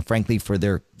good thing. And frankly, for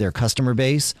their customer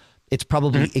base, it's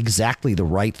probably exactly the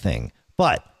right thing.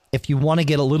 But if you want to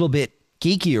get a little bit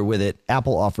geekier with it,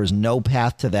 Apple offers no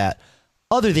path to that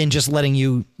other than just letting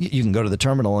you can go to the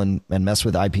terminal and mess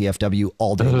with IPFW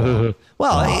all day long.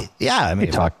 Well, yeah, I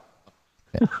mean, talk.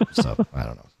 Yeah, so I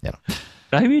don't know. Now,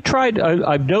 have you tried?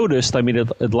 I've noticed. I mean,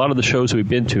 a lot of the shows we've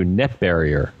been to,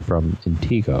 NetBarrier from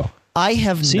Intego. I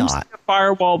have Seems not. like a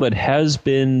firewall that has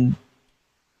been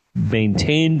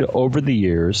maintained over the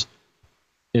years.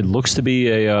 It looks to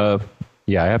be I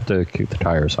have to kick the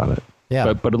tires on it.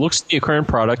 Yeah, but it looks to be a current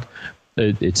product.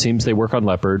 It seems they work on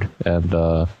Leopard,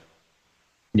 and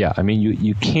yeah, I mean,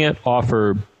 you can't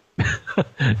offer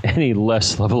any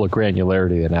less level of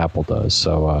granularity than Apple does.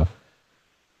 So,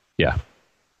 yeah.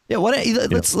 Yeah,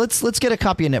 let's get a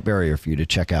copy of NetBarrier for you to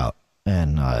check out,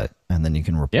 and then you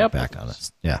can report back on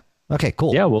us. Yeah. Okay.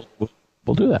 Cool. Yeah, we'll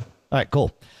do that. All right.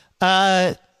 Cool.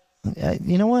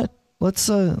 You know what? Let's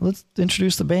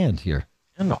introduce the band here.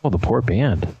 Oh, the poor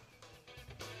band.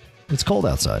 It's cold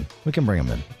outside. We can bring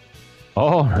them in.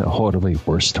 Oh, it'll be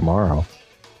worse tomorrow.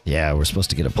 Yeah, we're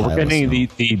supposed to get a pile. We're getting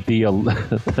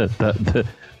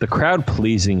the crowd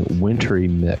pleasing wintry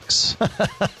mix.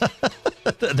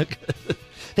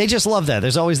 They just love that.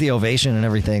 There's always the ovation and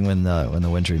everything when the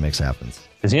wintry mix happens.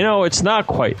 Because it's not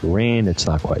quite rain, it's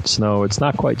not quite snow, it's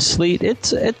not quite sleet.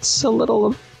 It's a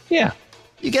little yeah.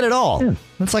 You get it all. Yeah.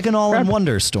 It's like an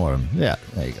all-in-wonder storm. Yeah,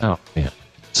 there you go. Oh yeah.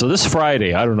 So this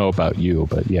Friday, I don't know about you,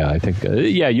 but yeah, I think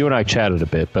you and I chatted a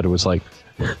bit, but it was like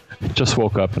just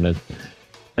woke up and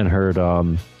heard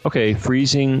okay,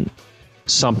 freezing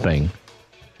something.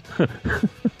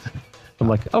 I'm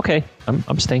like, okay,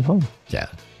 I'm staying home. Yeah.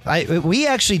 We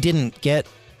actually didn't get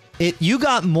it. You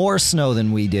got more snow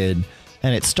than we did,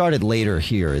 and it started later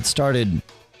here. It started,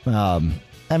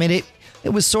 it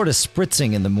was sort of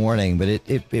spritzing in the morning, but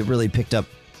it really picked up,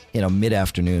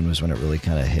 mid-afternoon was when it really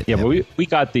kind of hit. Yeah, but we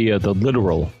got the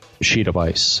literal sheet of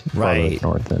ice right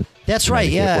north end. That's right,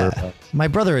 yeah. My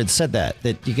brother had said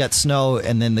that you got snow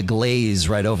and then the glaze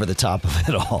right over the top of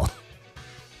it all.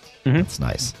 Mm-hmm. That's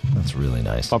nice. That's really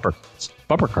nice. Bumper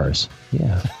cars.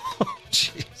 Yeah.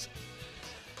 Jeez.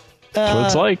 That's what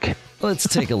it's like. Let's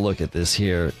take a look at this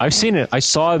here. I've seen it. I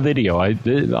saw a video.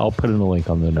 I'll put in a link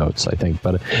on the notes, I think.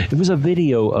 But it was a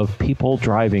video of people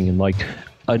driving and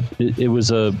it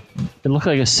looked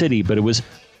like a city, but it was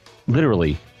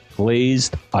literally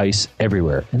glazed ice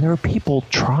everywhere. And there were people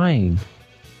trying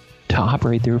to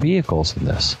operate their vehicles in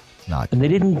this. And they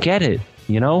didn't get it,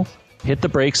 Hit the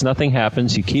brakes, nothing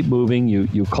happens. You keep moving.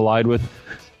 You collide with...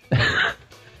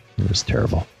 It was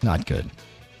terrible. Not good.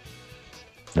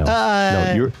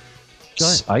 No, you're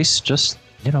ice. Just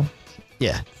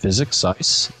yeah. Physics,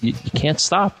 ice. You can't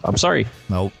stop. I'm sorry.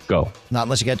 Nope. Go. Not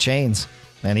unless you got chains,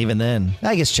 and even then,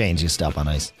 I guess chains you stop on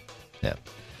ice. Yeah.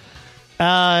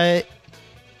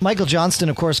 Michael Johnston,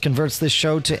 of course, converts this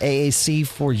show to AAC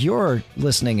for your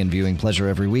listening and viewing pleasure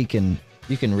every week, and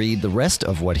you can read the rest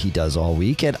of what he does all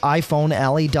week at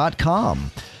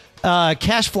iPhoneAlley.com.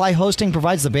 Cashfly Hosting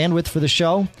provides the bandwidth for the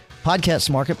show. Podcast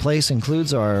Marketplace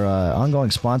includes our ongoing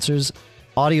sponsors,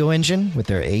 Audio Engine with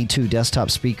their A2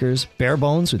 desktop speakers,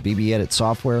 Barebones with BB Edit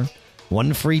software,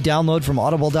 one free download from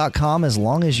Audible.com as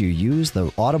long as you use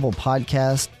the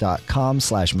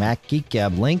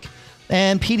audiblepodcast.com/MacGeekGab link,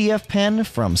 and PDF Pen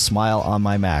from Smile on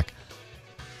My Mac.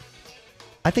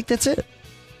 I think that's it.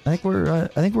 I think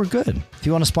we're good. If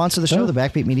you want to sponsor the show, the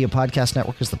Backbeat Media Podcast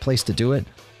Network is the place to do it.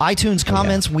 iTunes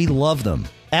comments, we love them.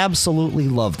 Absolutely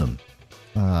love them.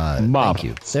 Thank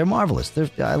you. They're marvelous.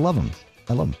 I love them.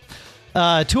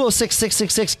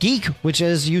 206-666-GEEK, which,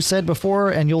 as you said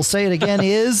before, and you'll say it again,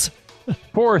 is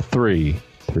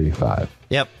 4335.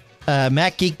 Yep.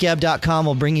 MacGeekGab.com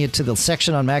will bring you to the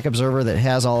section on Mac Observer that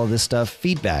has all of this stuff.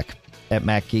 Feedback at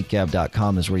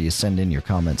MacGeekGab.com is where you send in your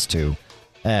comments to.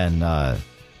 And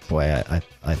boy, I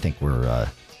think I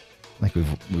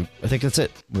think that's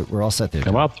it. We're all set there.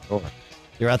 Come out the door.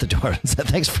 You're out the door.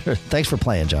 Thanks for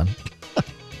playing, John.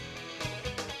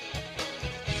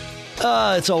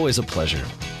 It's always a pleasure.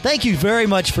 Thank you very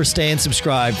much for staying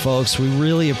subscribed, folks. We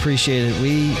really appreciate it.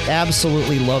 We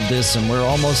absolutely love this, and we're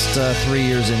almost 3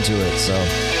 years into it. So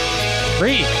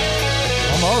 3,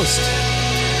 almost.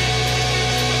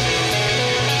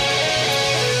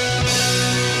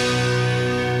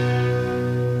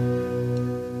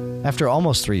 After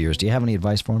almost 3 years, do you have any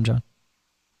advice for him, John?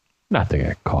 Not to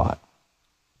get caught.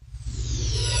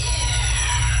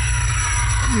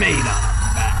 Made up.